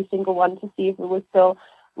touched every single one to see if it was still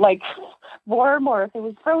like warm or if it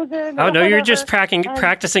was frozen. Oh no, you're just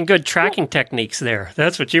practicing good tracking techniques there.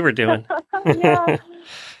 That's what you were doing.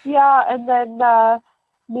 yeah. And then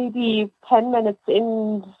maybe 10 minutes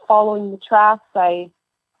in following the tracks, I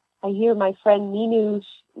hear my friend Ninu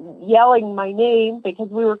yelling my name, because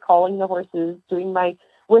we were calling the horses, doing my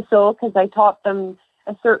whistle, because I taught them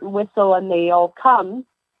a certain whistle and they all come,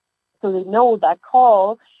 so they know that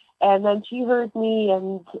call. And then she heard me,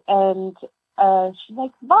 and she's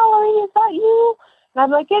like, Valerie, is that you? And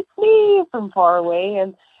I'm like, it's me, from far away.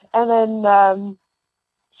 And then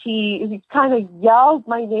she kind of yelled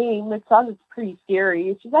my name. It sounded pretty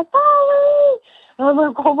scary. She's like, Valerie! And I'm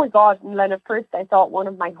like, oh my God. And then at first I thought one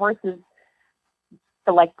of my horses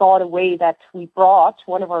got away that we brought,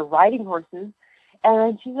 one of our riding horses.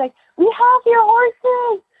 And she's like, we have your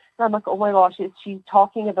horses. And I'm like, oh my gosh, is she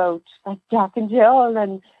talking about like Jack and Jill? And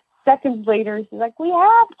then seconds later, she's like, we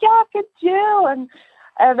have Jack and Jill. And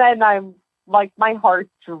then I'm like, my heart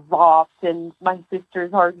dropped, and my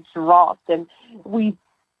sister's heart dropped. And we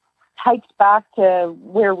hiked back to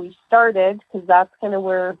where we started, because that's kind of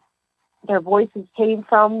where their voices came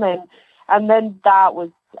from. And then that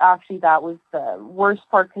was the worst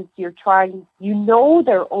part, because you're trying,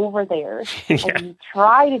 they're over there, and you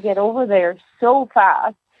try to get over there so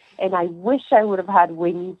fast. And I wish I would have had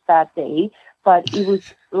wings that day, but it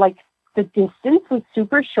was like the distance was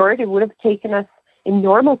super short. It would have taken us in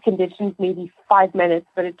normal conditions maybe 5 minutes,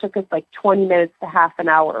 but it took us like 20 minutes to half an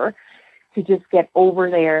hour to just get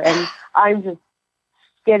over there. And I'm just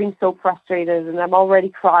getting so frustrated, and I'm already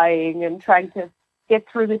crying and trying to get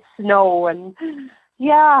through the snow. And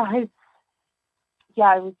it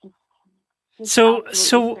was just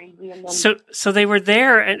so they were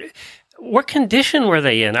there. And what condition were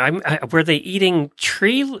they in? Were they eating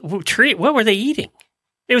tree? What were they eating?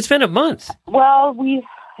 It's been a month. Well,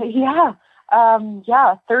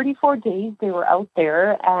 34 days they were out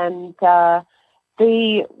there, and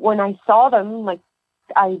when I saw them, like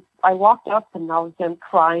I walked up and I was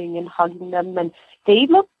crying and hugging them, and they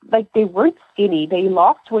looked like they weren't skinny. They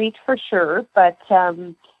lost weight for sure, but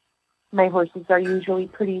my horses are usually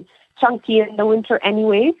pretty chunky in the winter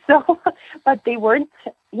anyway. So, but they weren't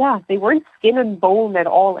skin and bone at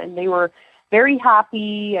all, and they were very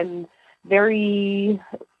happy and very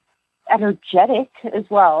energetic as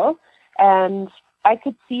well. And I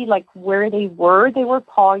could see like where they were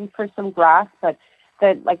pawing for some grass, but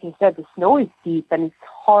that, like I said, the snow is deep and it's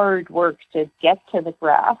hard work to get to the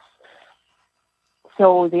grass.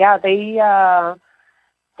 So yeah, they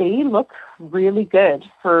look really good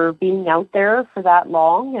for being out there for that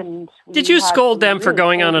long. And did you scold them for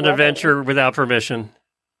going on an adventure without permission?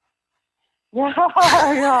 Yeah,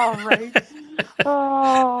 right.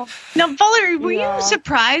 Oh, Now, Valerie, were Yeah. you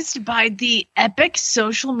surprised by the epic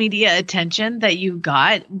social media attention that you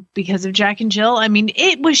got because of Jack and Jill? I mean,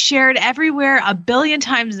 it was shared everywhere a billion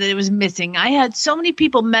times that it was missing. I had so many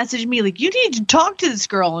people message me like, "You need to talk to this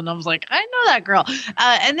girl," and I was like, "I know that girl."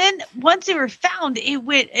 And then once they were found,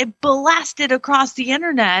 it blasted across the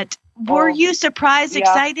internet. Were you surprised, yeah.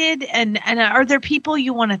 excited, and are there people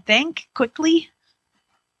you want to thank quickly?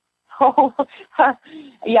 Oh,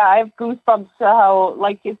 yeah, I have goosebumps. How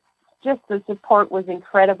it's just the support was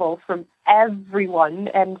incredible from everyone.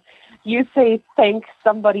 And you say thank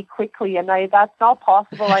somebody quickly, and that's not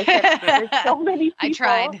possible. I said there's so many people. I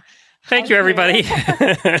tried. Thank you, everybody.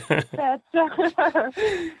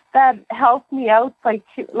 that helped me out. Like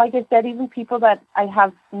I said, even people that I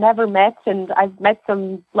have never met, and I've met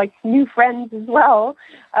some new friends as well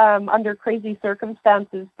under crazy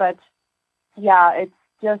circumstances. But yeah, it's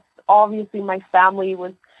just obviously my family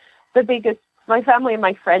was the biggest. My family and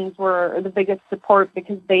my friends were the biggest support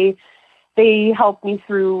because they helped me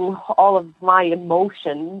through all of my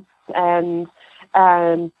emotions and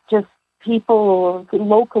just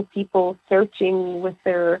local people searching with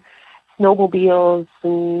their snowmobiles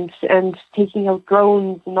and taking out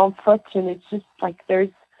drones and on foot, and it's just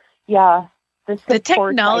the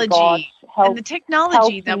technology and the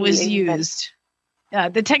technology that was helped me used.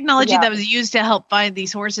 The technology that was used to help find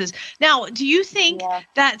these horses. Now, do you think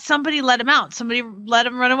that somebody let him out? Somebody let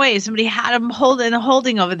him run away? Somebody had him in a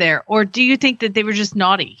holding over there? Or do you think that they were just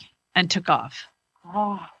naughty and took off?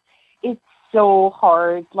 Oh, it's so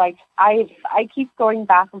hard. I keep going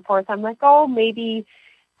back and forth. I'm like, oh, maybe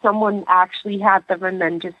someone actually had them and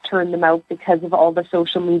then just turned them out because of all the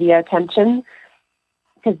social media attention,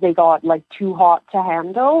 because they got too hot to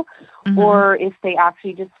handle, or if they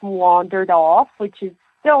actually just wandered off, which is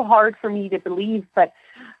still hard for me to believe. But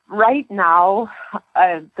right now,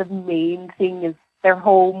 the main thing is they're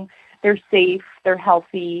home, they're safe, they're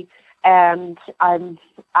healthy, and I'm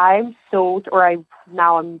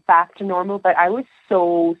back to normal. But I was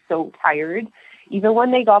so tired. Even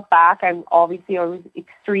when they got back, I was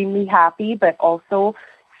extremely happy, but also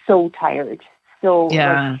so tired. So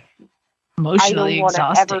emotionally I don't want to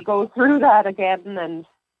exhausting. ever go through that again. And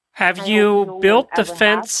have you built the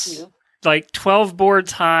fence 12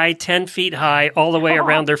 boards high, 10 feet high, all the way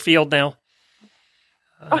around their field now?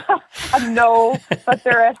 No, but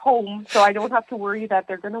they're at home, so I don't have to worry that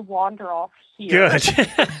they're going to wander off here.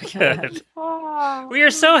 Good. We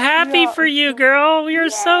are so happy for you, girl. We are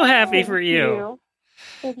so happy for you.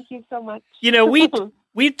 Thank you so much.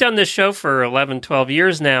 We've done this show for 11, 12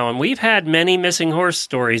 years now, and we've had many missing horse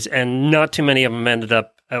stories, and not too many of them ended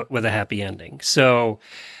up with a happy ending. So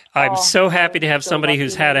I'm so happy to have somebody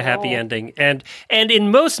who's had a happy ending. And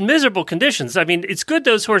in most miserable conditions, I mean, it's good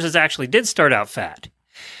those horses actually did start out fat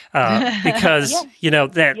because,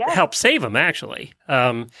 that helped save them, actually.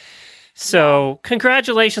 So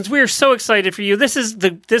congratulations. We are so excited for you. This is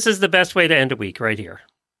the best way to end a week right here.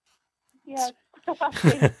 Yes.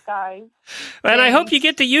 Thanks, guys. And I hope you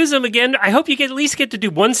get to use them again. I hope you at least get to do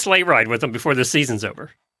one sleigh ride with them before the season's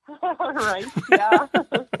over. Right, yeah.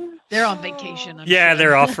 They're on vacation. I'm sure.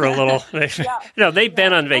 They're off for a little. They've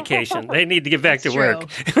been on vacation. They need to get back to work.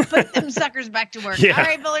 Put them suckers back to work. Yeah. All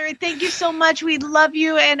right, Valerie, thank you so much. We love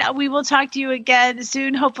you, and we will talk to you again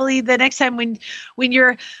soon. Hopefully the next time when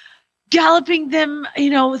you're galloping them,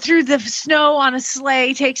 through the snow on a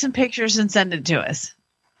sleigh, take some pictures and send it to us.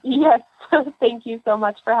 Yes. Thank you so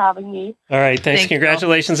much for having me. All right. Thanks.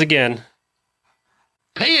 Congratulations again.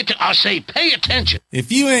 Pay attention.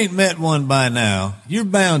 If you ain't met one by now, you're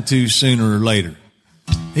bound to sooner or later.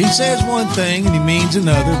 He says one thing and he means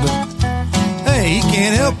another, but hey, he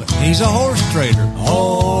can't help it. He's a horse trader.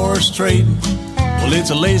 Horse trading. Well,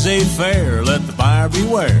 it's a laissez-faire. Let the buyer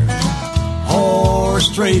beware. Horse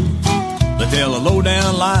trading. They tell a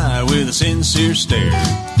low-down lie with a sincere stare.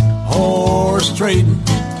 Horse trading.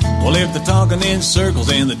 Well, if they're talking in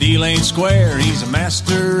circles and the deal ain't square, he's a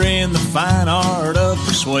master in the fine art of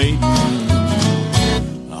persuading.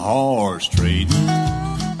 Horse trading.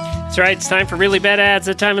 That's right. It's time for Really Bad Ads,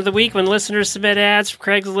 the time of the week when listeners submit ads from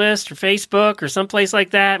Craigslist or Facebook or someplace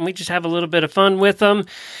like that, and we just have a little bit of fun with them.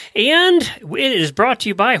 And it is brought to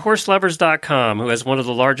you by HorseLovers.com, who has one of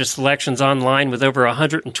the largest selections online with over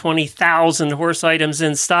 120,000 horse items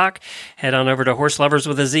in stock. Head on over to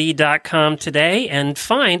HorseLoversWithAZ.com today and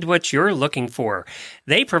find what you're looking for.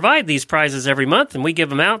 They provide these prizes every month, and we give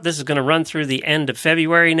them out. This is going to run through the end of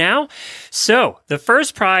February now. So the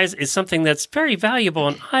first prize is something that's very valuable,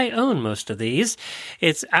 and I own most of these.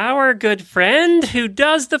 It's our good friend who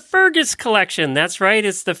does the Fergus collection. That's right.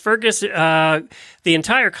 It's the Fergus, the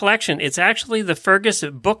entire collection. It's actually the Fergus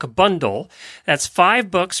book bundle. That's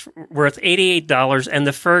 5 books worth $88, and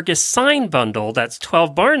the Fergus sign bundle. That's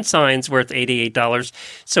 12 barn signs worth $88.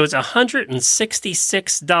 So it's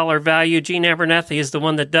 $166 value. Jean Abernathy is the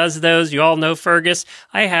one that does those. You all know Fergus.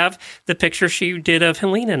 I have the picture she did of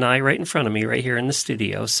Helena and I right in front of me right here in the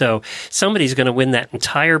studio. So somebody's going to win that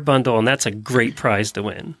entire bundle, and that's a great prize to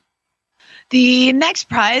win. The next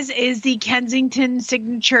prize is the Kensington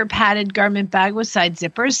Signature Padded Garment Bag with side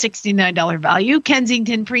zippers, $69 value.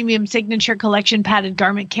 Kensington Premium Signature Collection Padded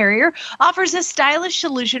Garment Carrier offers a stylish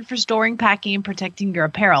solution for storing, packing, and protecting your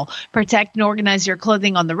apparel. Protect and organize your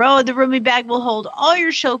clothing on the road. The roomy bag will hold all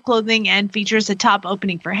your show clothing and features a top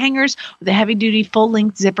opening for hangers with a heavy-duty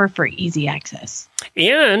full-length zipper for easy access.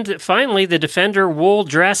 And finally, the Defender Wool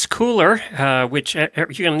Dress Cooler, which you're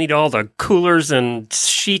going to need all the coolers and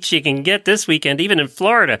sheets you can get this weekend, even in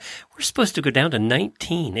Florida. We're supposed to go down to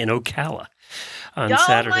 19 in Ocala on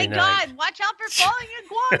Saturday night. Oh, my God. Watch out for falling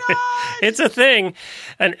iguanas. It's a thing.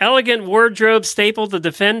 An elegant wardrobe staple, the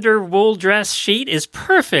Defender Wool Dress Sheet is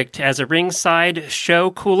perfect as a ringside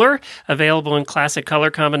show cooler. Available in classic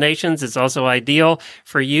color combinations. It's also ideal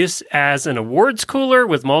for use as an awards cooler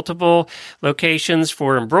with multiple locations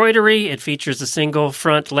for embroidery. It features a single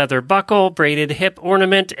front leather buckle, braided hip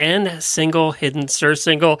ornament, and single hidden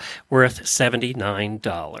surcingle worth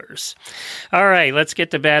 $79. All right, let's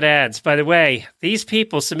get to bad ads. By the way, these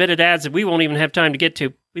people submitted ads that we won't even have time to get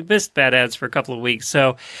to. We missed bad ads for a couple of weeks.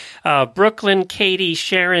 So Brooklyn, Katie,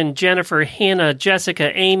 Sharon, Jennifer, Hannah,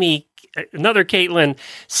 Jessica, Amy, another Caitlin,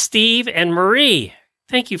 Steve, and Marie.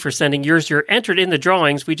 Thank you for sending yours. You're entered in the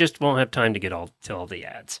drawings. We just won't have time to get to all the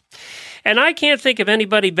ads. And I can't think of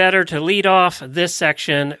anybody better to lead off this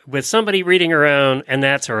section with somebody reading her own, and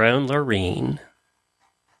that's our own Lorene.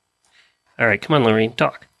 All right, come on, Lorene,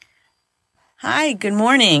 talk. Hi, good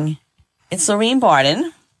morning. It's Lorene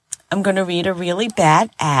Barden. I'm going to read a really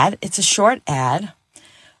bad ad. It's a short ad,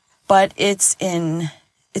 but it's a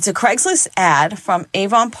Craigslist ad from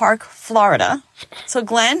Avon Park, Florida. So,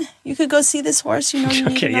 Glenn, you could go see this horse. You know you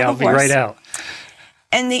need Okay, another I'll be horse. right out.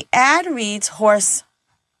 And the ad reads, horse,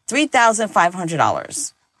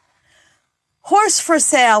 $3,500. Horse for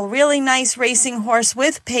sale, really nice racing horse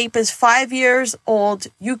with papers, 5 years old.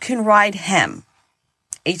 You can ride him,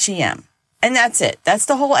 H-E-M. And that's it. That's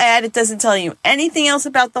the whole ad. It doesn't tell you anything else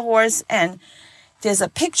about the horse. And there's a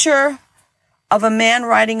picture of a man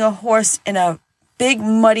riding a horse in a big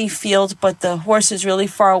muddy field, but the horse is really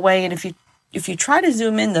far away. And if you try to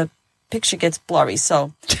zoom in, the picture gets blurry.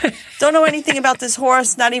 So don't know anything about this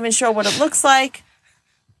horse, not even sure what it looks like,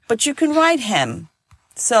 but you can ride him.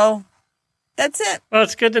 So that's it. Well,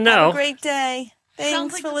 it's good to know. Have a great day.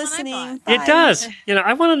 Thanks for listening. Bye. It does.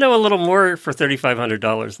 I want to know a little more for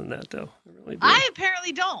 $3,500 than that, though. I really do. I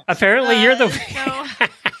apparently don't. Apparently, you're the.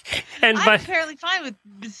 I'm apparently fine with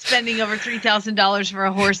spending over $3,000 for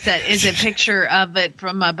a horse that is a picture of it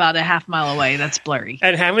from about a half mile away. That's blurry.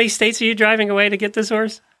 And how many states are you driving away to get this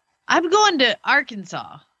horse? I'm going to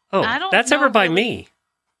Arkansas. Oh, that's over by me.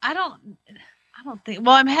 I don't think.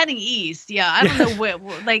 Well, I'm heading east. Yeah, I don't know where.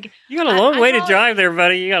 Like you got a long way to drive there,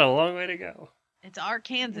 buddy. You got a long way to go. It's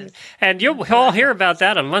Arkansas. And you'll all hear about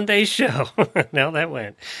that on Monday's show. Now that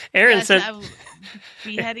went. Aaron said, I will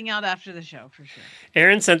be heading out after the show for sure.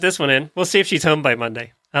 Aaron sent this one in. We'll see if she's home by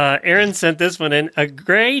Monday. Aaron sent this one in. A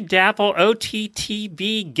gray dapple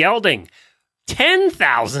OTTB gelding.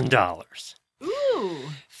 $10,000. Ooh.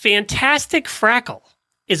 Fantastic Frackle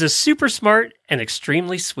is a super smart and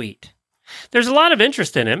extremely sweet. There's a lot of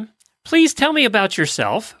interest in him. Please tell me about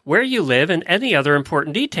yourself, where you live, and any other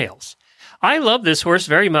important details. I love this horse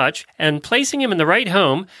very much, and placing him in the right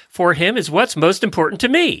home for him is what's most important to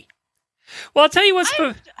me. Well, I'll tell you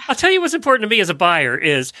what's important to me as a buyer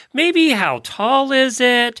is maybe how tall is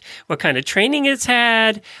it, what kind of training it's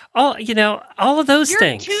had, all of those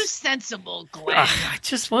things. You're too sensible, Glenn. I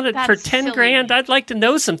just wanted That's for 10 silly. grand. I'd like to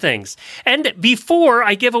know some things, and before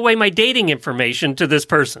I give away my dating information to this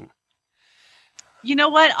person. You know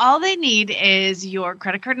what? All they need is your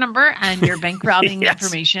credit card number and your bank routing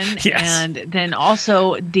information. Yes. And then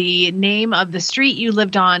also the name of the street you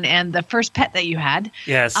lived on and the first pet that you had.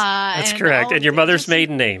 Yes, that's correct. And your mother's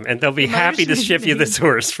maiden name. And they'll be happy to ship you this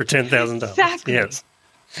horse for $10,000. Exactly. Yes.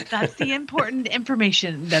 That's the important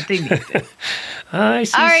information that they need. I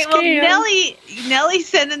see. All right. Well, scam. Nellie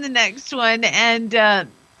sent in the next one. And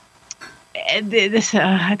this,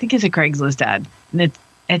 I think it's a Craigslist ad. And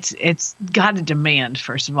it's got a demand,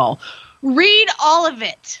 first of all. Read all of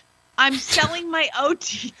it. I'm selling my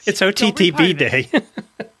OTT. It's OTTB day.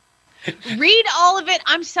 Read all of it.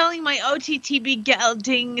 I'm selling my OTTB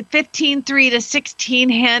gelding 15-3 to 16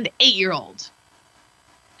 hand 8-year-old.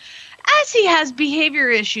 As he has behavior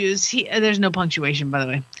issues, there's no punctuation, by the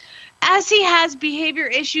way. As he has behavior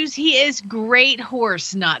issues, he is great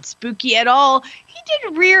horse, not spooky at all. He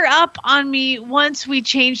did rear up on me once we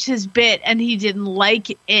changed his bit, and he didn't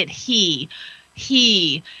like it. He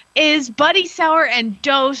is buddy sour and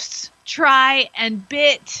dosed, try and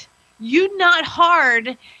bit. You not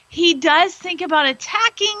hard. He does think about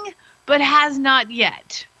attacking, but has not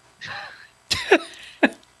yet.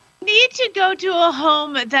 Need to go to a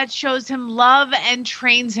home that shows him love and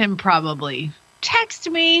trains him, probably. Text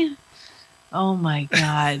me. Oh, my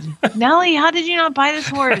God. Nellie, how did you not buy this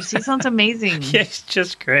horse? He sounds amazing. Yeah, it's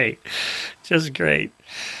just great. Just great.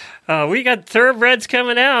 We got thoroughbreds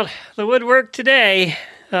coming out the woodwork today.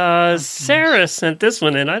 Sarah sent this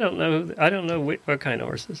one in. I don't know what kind of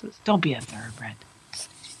horse this is. Don't be a thoroughbred.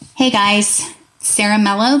 Hey, guys. Sarah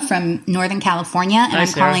Mello from Northern California, and Hi, I'm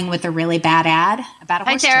Sarah. calling with a really bad ad about a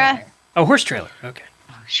horse trailer. Oh, horse trailer. Okay.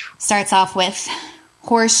 Starts off with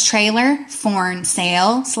horse trailer, foreign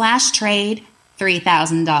sale / trade,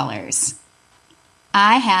 $3,000.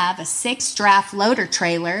 I have a 6-draft loader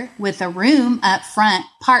trailer with a room up front.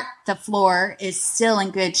 Part the floor is still in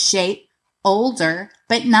good shape, older,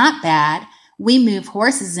 but not bad. We moved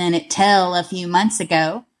horses in it till a few months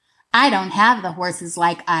ago. I don't have the horses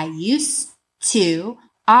like I used to,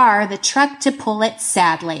 or the truck to pull it,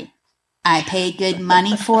 sadly. I pay good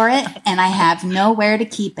money for it, and I have nowhere to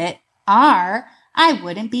keep it, or I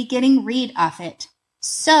wouldn't be getting read off it.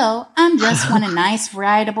 So I'm just want a nice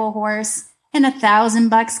rideable horse and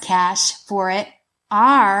 $1,000 cash for it,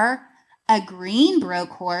 or a green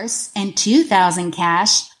broke horse and $2,000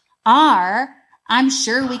 cash, or I'm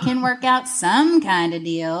sure we can work out some kind of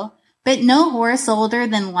deal, but no horse older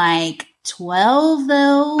than like 12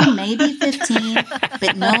 though, maybe 15,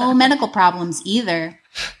 but no medical problems either.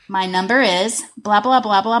 My number is blah, blah,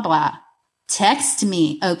 blah, blah, blah. Text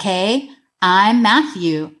me, okay? I'm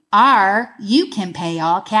Matthew. Or you can pay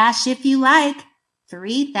all cash if you like.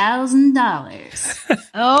 $3,000.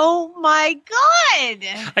 Oh my God.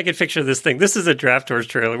 I can picture this thing. This is a draft horse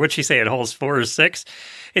trailer. What'd she say? It holds 4 or 6?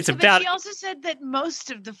 It's But about she also said that most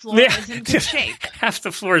of the floor is in good shape, half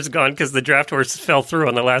the floor is gone because the draft horse fell through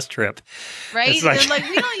on the last trip. right? It's They're like,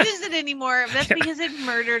 we don't use it anymore. That's because it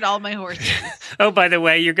murdered all my horses. Oh, by the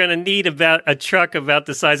way, you're going to need about a truck about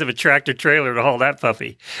the size of a tractor trailer to haul that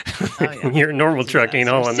puppy. Your normal truck ain't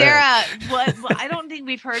hauling that. Sarah, what? I don't think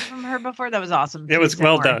we've heard from her before. That was awesome. It was Please say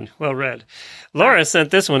well more. done. Well read. Laura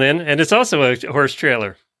sent this one in, and it's also a horse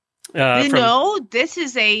trailer. No, this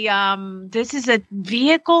is a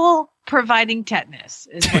vehicle providing tetanus,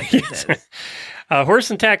 is what this is. Horse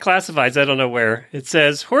and Tack Classifieds, I don't know where. It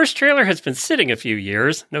says, horse trailer has been sitting a few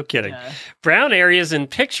years. No kidding. Brown areas in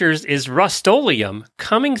pictures is Rust-Oleum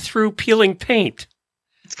coming through peeling paint.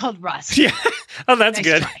 It's called rust. Yeah. Oh, that's Nice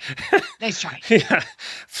good. try. Nice try. Yeah.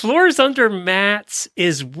 Floors under mats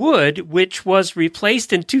is wood, which was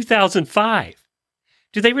replaced in 2005.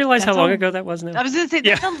 Do they realize how long ago that was now? I was going to say,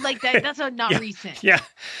 that sounds like that. That's not recent. Yeah.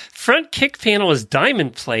 Front kick panel is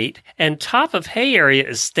diamond plate, and top of hay area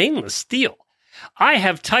is stainless steel. I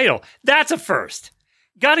have title. That's a first.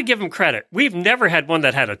 Got to give them credit. We've never had one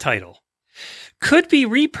that had a title. Could be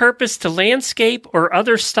repurposed to landscape or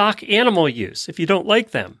other stock animal use if you don't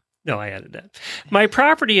like them. No, I added that. My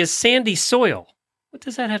property is sandy soil. What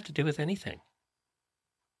does that have to do with anything?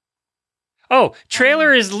 Oh,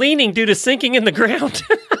 trailer is leaning due to sinking in the ground.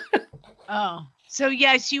 Oh, so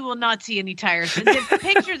yes, you will not see any tires. The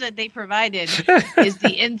picture that they provided is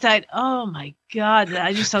the inside. Oh my God.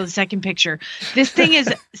 I just saw the second picture. This thing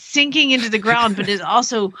is sinking into the ground, but is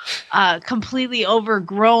also completely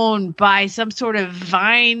overgrown by some sort of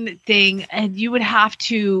vine thing. And you would have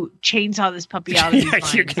to chainsaw this puppy out of these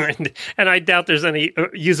vines. You're going to, and I doubt there's any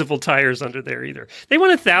usable tires under there either. They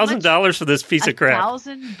want $1,000 for this piece of crap.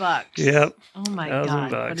 $1,000. Yep. Oh my $1,000.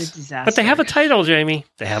 God. What a disaster. But they have a title, Jamie.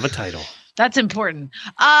 They have a title. That's important.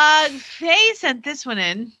 Faye sent this one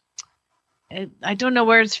in. I don't know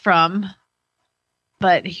where it's from,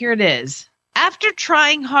 but here it is. After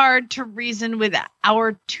trying hard to reason with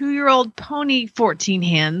our 2-year-old pony 14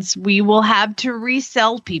 hands, we will have to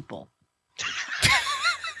resell people.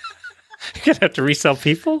 You're going to have to resell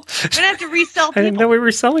people? We're going to have to resell I didn't people. know we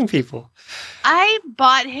were selling people. I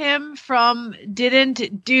bought him from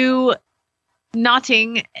Didn't Do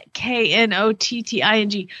Notting,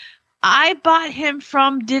 Knotting. I bought him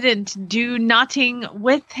from Didn't Do Notting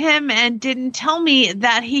with him and didn't tell me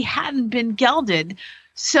that he hadn't been gelded,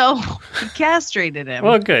 so he castrated him.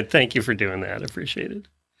 Well, good. Thank you for doing that. I appreciate it.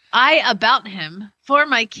 about him for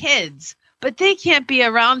my kids, but they can't be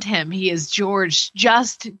around him. He is George,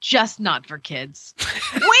 just not for kids.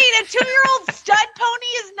 Wait, a 2-year-old stud pony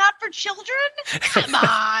is not for children? Come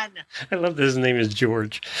on. I love that his name is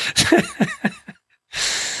George.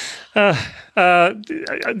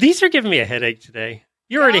 These are giving me a headache today.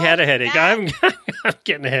 You already had a headache. I'm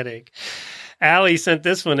getting a headache. Allie sent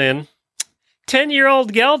this one in.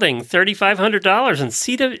 10-year-old gelding, $3,500 in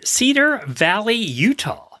Cedar Valley,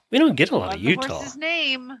 Utah. We don't get a lot of Utah. The horse's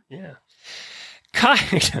name. Yeah.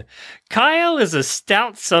 Kyle is a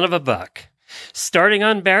stout son of a buck, starting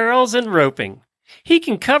on barrels and roping. He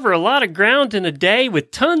can cover a lot of ground in a day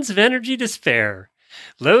with tons of energy to spare.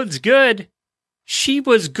 Load's good. She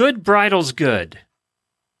was good, bridle's good.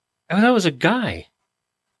 Oh, that was a guy.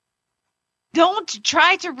 Don't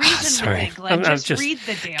try to reason with it, Glenn. Just read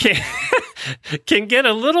the damn thing. Can get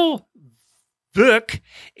a little book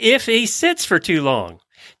if he sits for too long.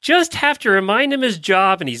 Just have to remind him his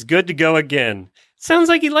job and he's good to go again. Sounds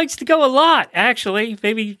like he likes to go a lot, actually.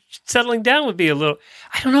 Maybe settling down would be a little...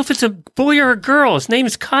 I don't know if it's a boy or a girl. His name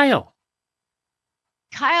is Kyle.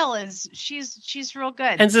 Kyle is... She's real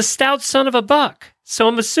good. And it's a stout son of a buck. So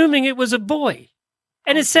I'm assuming it was a boy.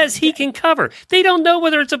 And it says he can cover. They don't know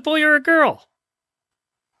whether it's a boy or a girl.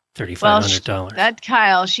 $3,500. Well, that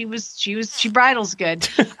Kyle, she bridles good.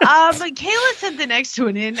 But Kayla sent the next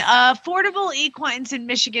one in. Affordable equines in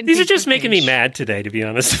Michigan. These are just making me mad today, to be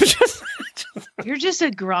honest. You're just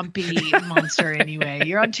a grumpy monster anyway.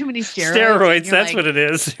 You're on too many steroids. Steroids, that's what it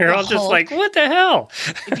is. You're all just like, what the hell?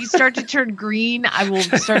 If you start to turn green, I will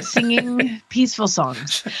start singing peaceful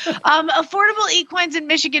songs. Affordable Equines in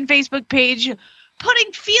Michigan Facebook page,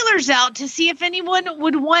 putting feelers out to see if anyone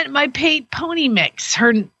would want my paint pony mix.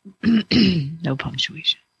 No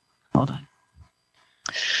punctuation. Hold on.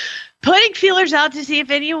 Putting feelers out to see if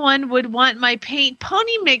anyone would want my paint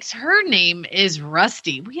pony mix. Her name is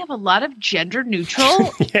Rusty. We have a lot of gender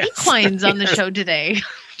neutral equines on the show today.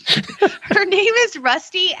 Her name is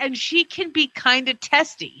Rusty, and she can be kind of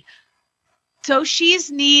testy. So she's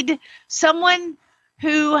need someone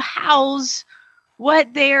who howls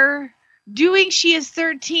what they're doing. She is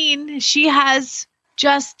 13. She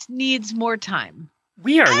just needs more time. I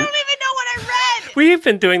don't even know what I read. We've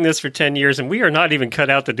been doing this for 10 years, and we are not even cut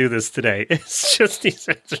out to do this today. It's just these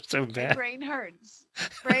are so bad. My brain hurts.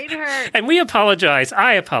 And we apologize.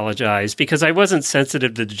 I apologize because I wasn't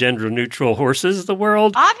sensitive to the gender-neutral horses of the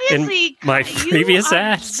world. Obviously, in my previous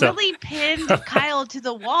ad. Really pinned Kyle to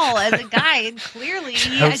the wall as a guy, and clearly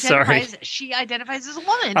she identifies as a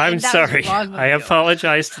woman. I'm sorry. I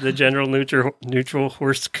apologize to the gender-neutral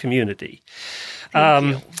horse community.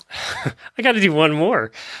 I got to do one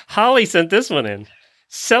more. Holly sent this one in.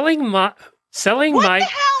 Selling my. What the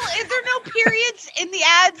hell? Is there no periods in the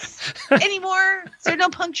ads anymore? Is there no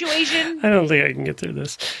punctuation? I don't think I can get through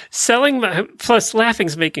this. Plus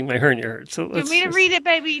laughing's making my hernia hurt. So you want me to read it,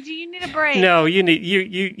 baby? Do you need a break? No,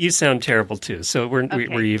 you sound terrible too. So we're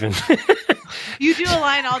even. You do a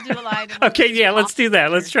line, I'll do a line. Okay, yeah, let's do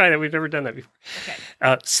that. Let's try that. We've never done that before.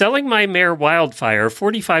 Okay. Selling my mare Wildfire,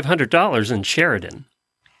 $4,500 in Sheridan.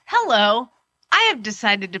 Hello. I have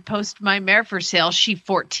decided to post my mare for sale. She's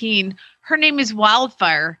 14. Her name is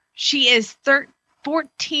Wildfire. She is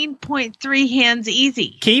 14.3 hands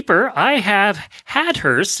easy. Keep her. I have had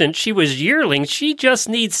her since she was yearling. She just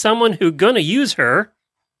needs someone who's going to use her.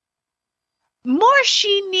 More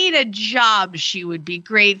she need a job. She would be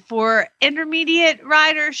great for intermediate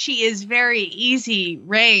rider. She is very easy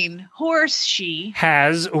rein horse. She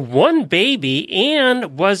has one baby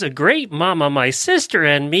and was a great mama. My sister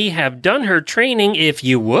and me have done her training. If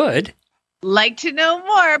you would like to know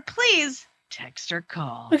more, please text or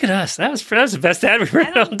call. Look at us. That was the best ad we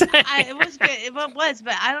read all day. It was good. It was,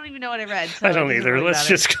 but I don't even know what I read. So I don't either. Let's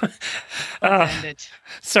just go.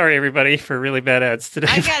 Sorry, everybody, for really bad ads today.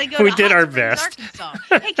 I gotta go. We to did Hot our Springs, best. Arkansas.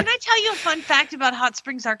 Hey, can I tell you a fun fact about Hot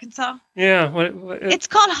Springs, Arkansas? Yeah. It's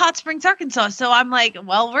called Hot Springs, Arkansas. So I'm like,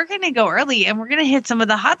 well, we're going to go early and we're going to hit some of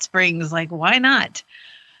the hot springs. Like, why not?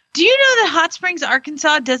 Do you know that Hot Springs,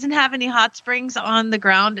 Arkansas doesn't have any hot springs on the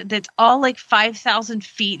ground? That's all like 5,000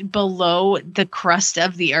 feet below the crust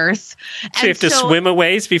of the earth. So you have to swim a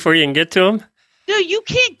ways before you can get to them? No, you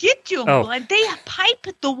can't get to them. Oh. They pipe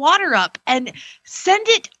the water up and send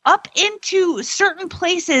it up into certain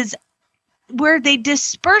places where they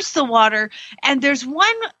disperse the water. And there's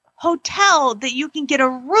one hotel that you can get a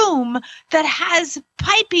room that has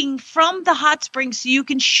piping from the hot springs so you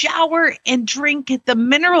can shower and drink the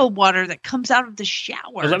mineral water that comes out of the shower.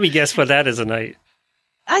 Well, let me guess what that is a night.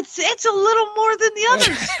 It's a little more than the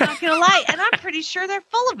others, not gonna lie, and I'm pretty sure they're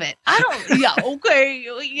full of it. Okay.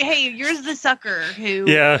 Hey, you're the sucker who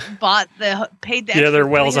paid the extra their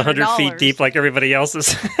well's 100 $300. feet deep like everybody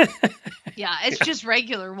else's. Yeah, it's just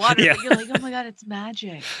regular water. Yeah. But you're like, oh my God, it's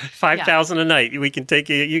magic. 5,000 a night. We can take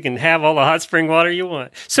you. You can have all the hot spring water you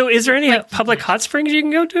want. So, is there any public hot springs you can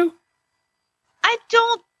go to? I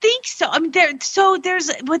don't think so. I mean,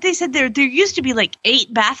 there's what they said there used to be like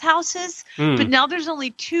 8 bathhouses, but now there's only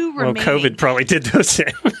 2 remaining. Well, COVID probably did those in.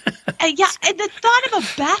 And the thought of a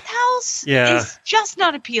bathhouse is just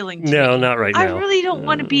not appealing to me. No, not right now. I really don't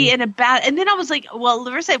want to be in a bath. And then I was like, well,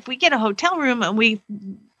 Larissa, if we get a hotel room and we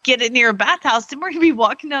get it near a bathhouse, then we're going to be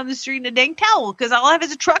walking down the street in a dang towel because all I have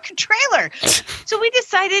is a truck and trailer. So we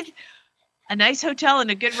decided a nice hotel and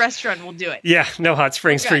a good restaurant will do it. Yeah, no hot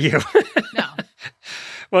springs for you. No.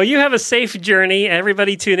 Well, you have a safe journey.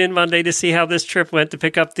 Everybody tune in Monday to see how this trip went to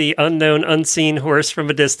pick up the unknown, unseen horse from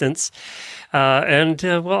a distance.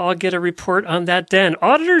 I'll get a report on that then.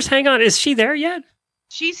 Auditors, hang on. Is she there yet?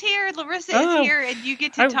 She's here. Larissa is here, and you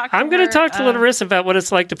get to talk to her. I'm going to talk to Larissa about what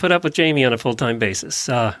it's like to put up with Jamie on a full-time basis.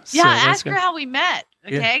 Ask her how we met.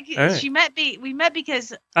 Okay, Yeah. All right. We met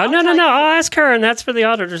because. No. I'll ask her, and that's for the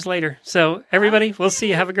auditors later. So, everybody, we'll see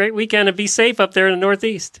you. Have a great weekend, and be safe up there in the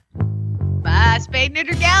Northeast. Bye, spade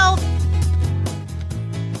neuter gal.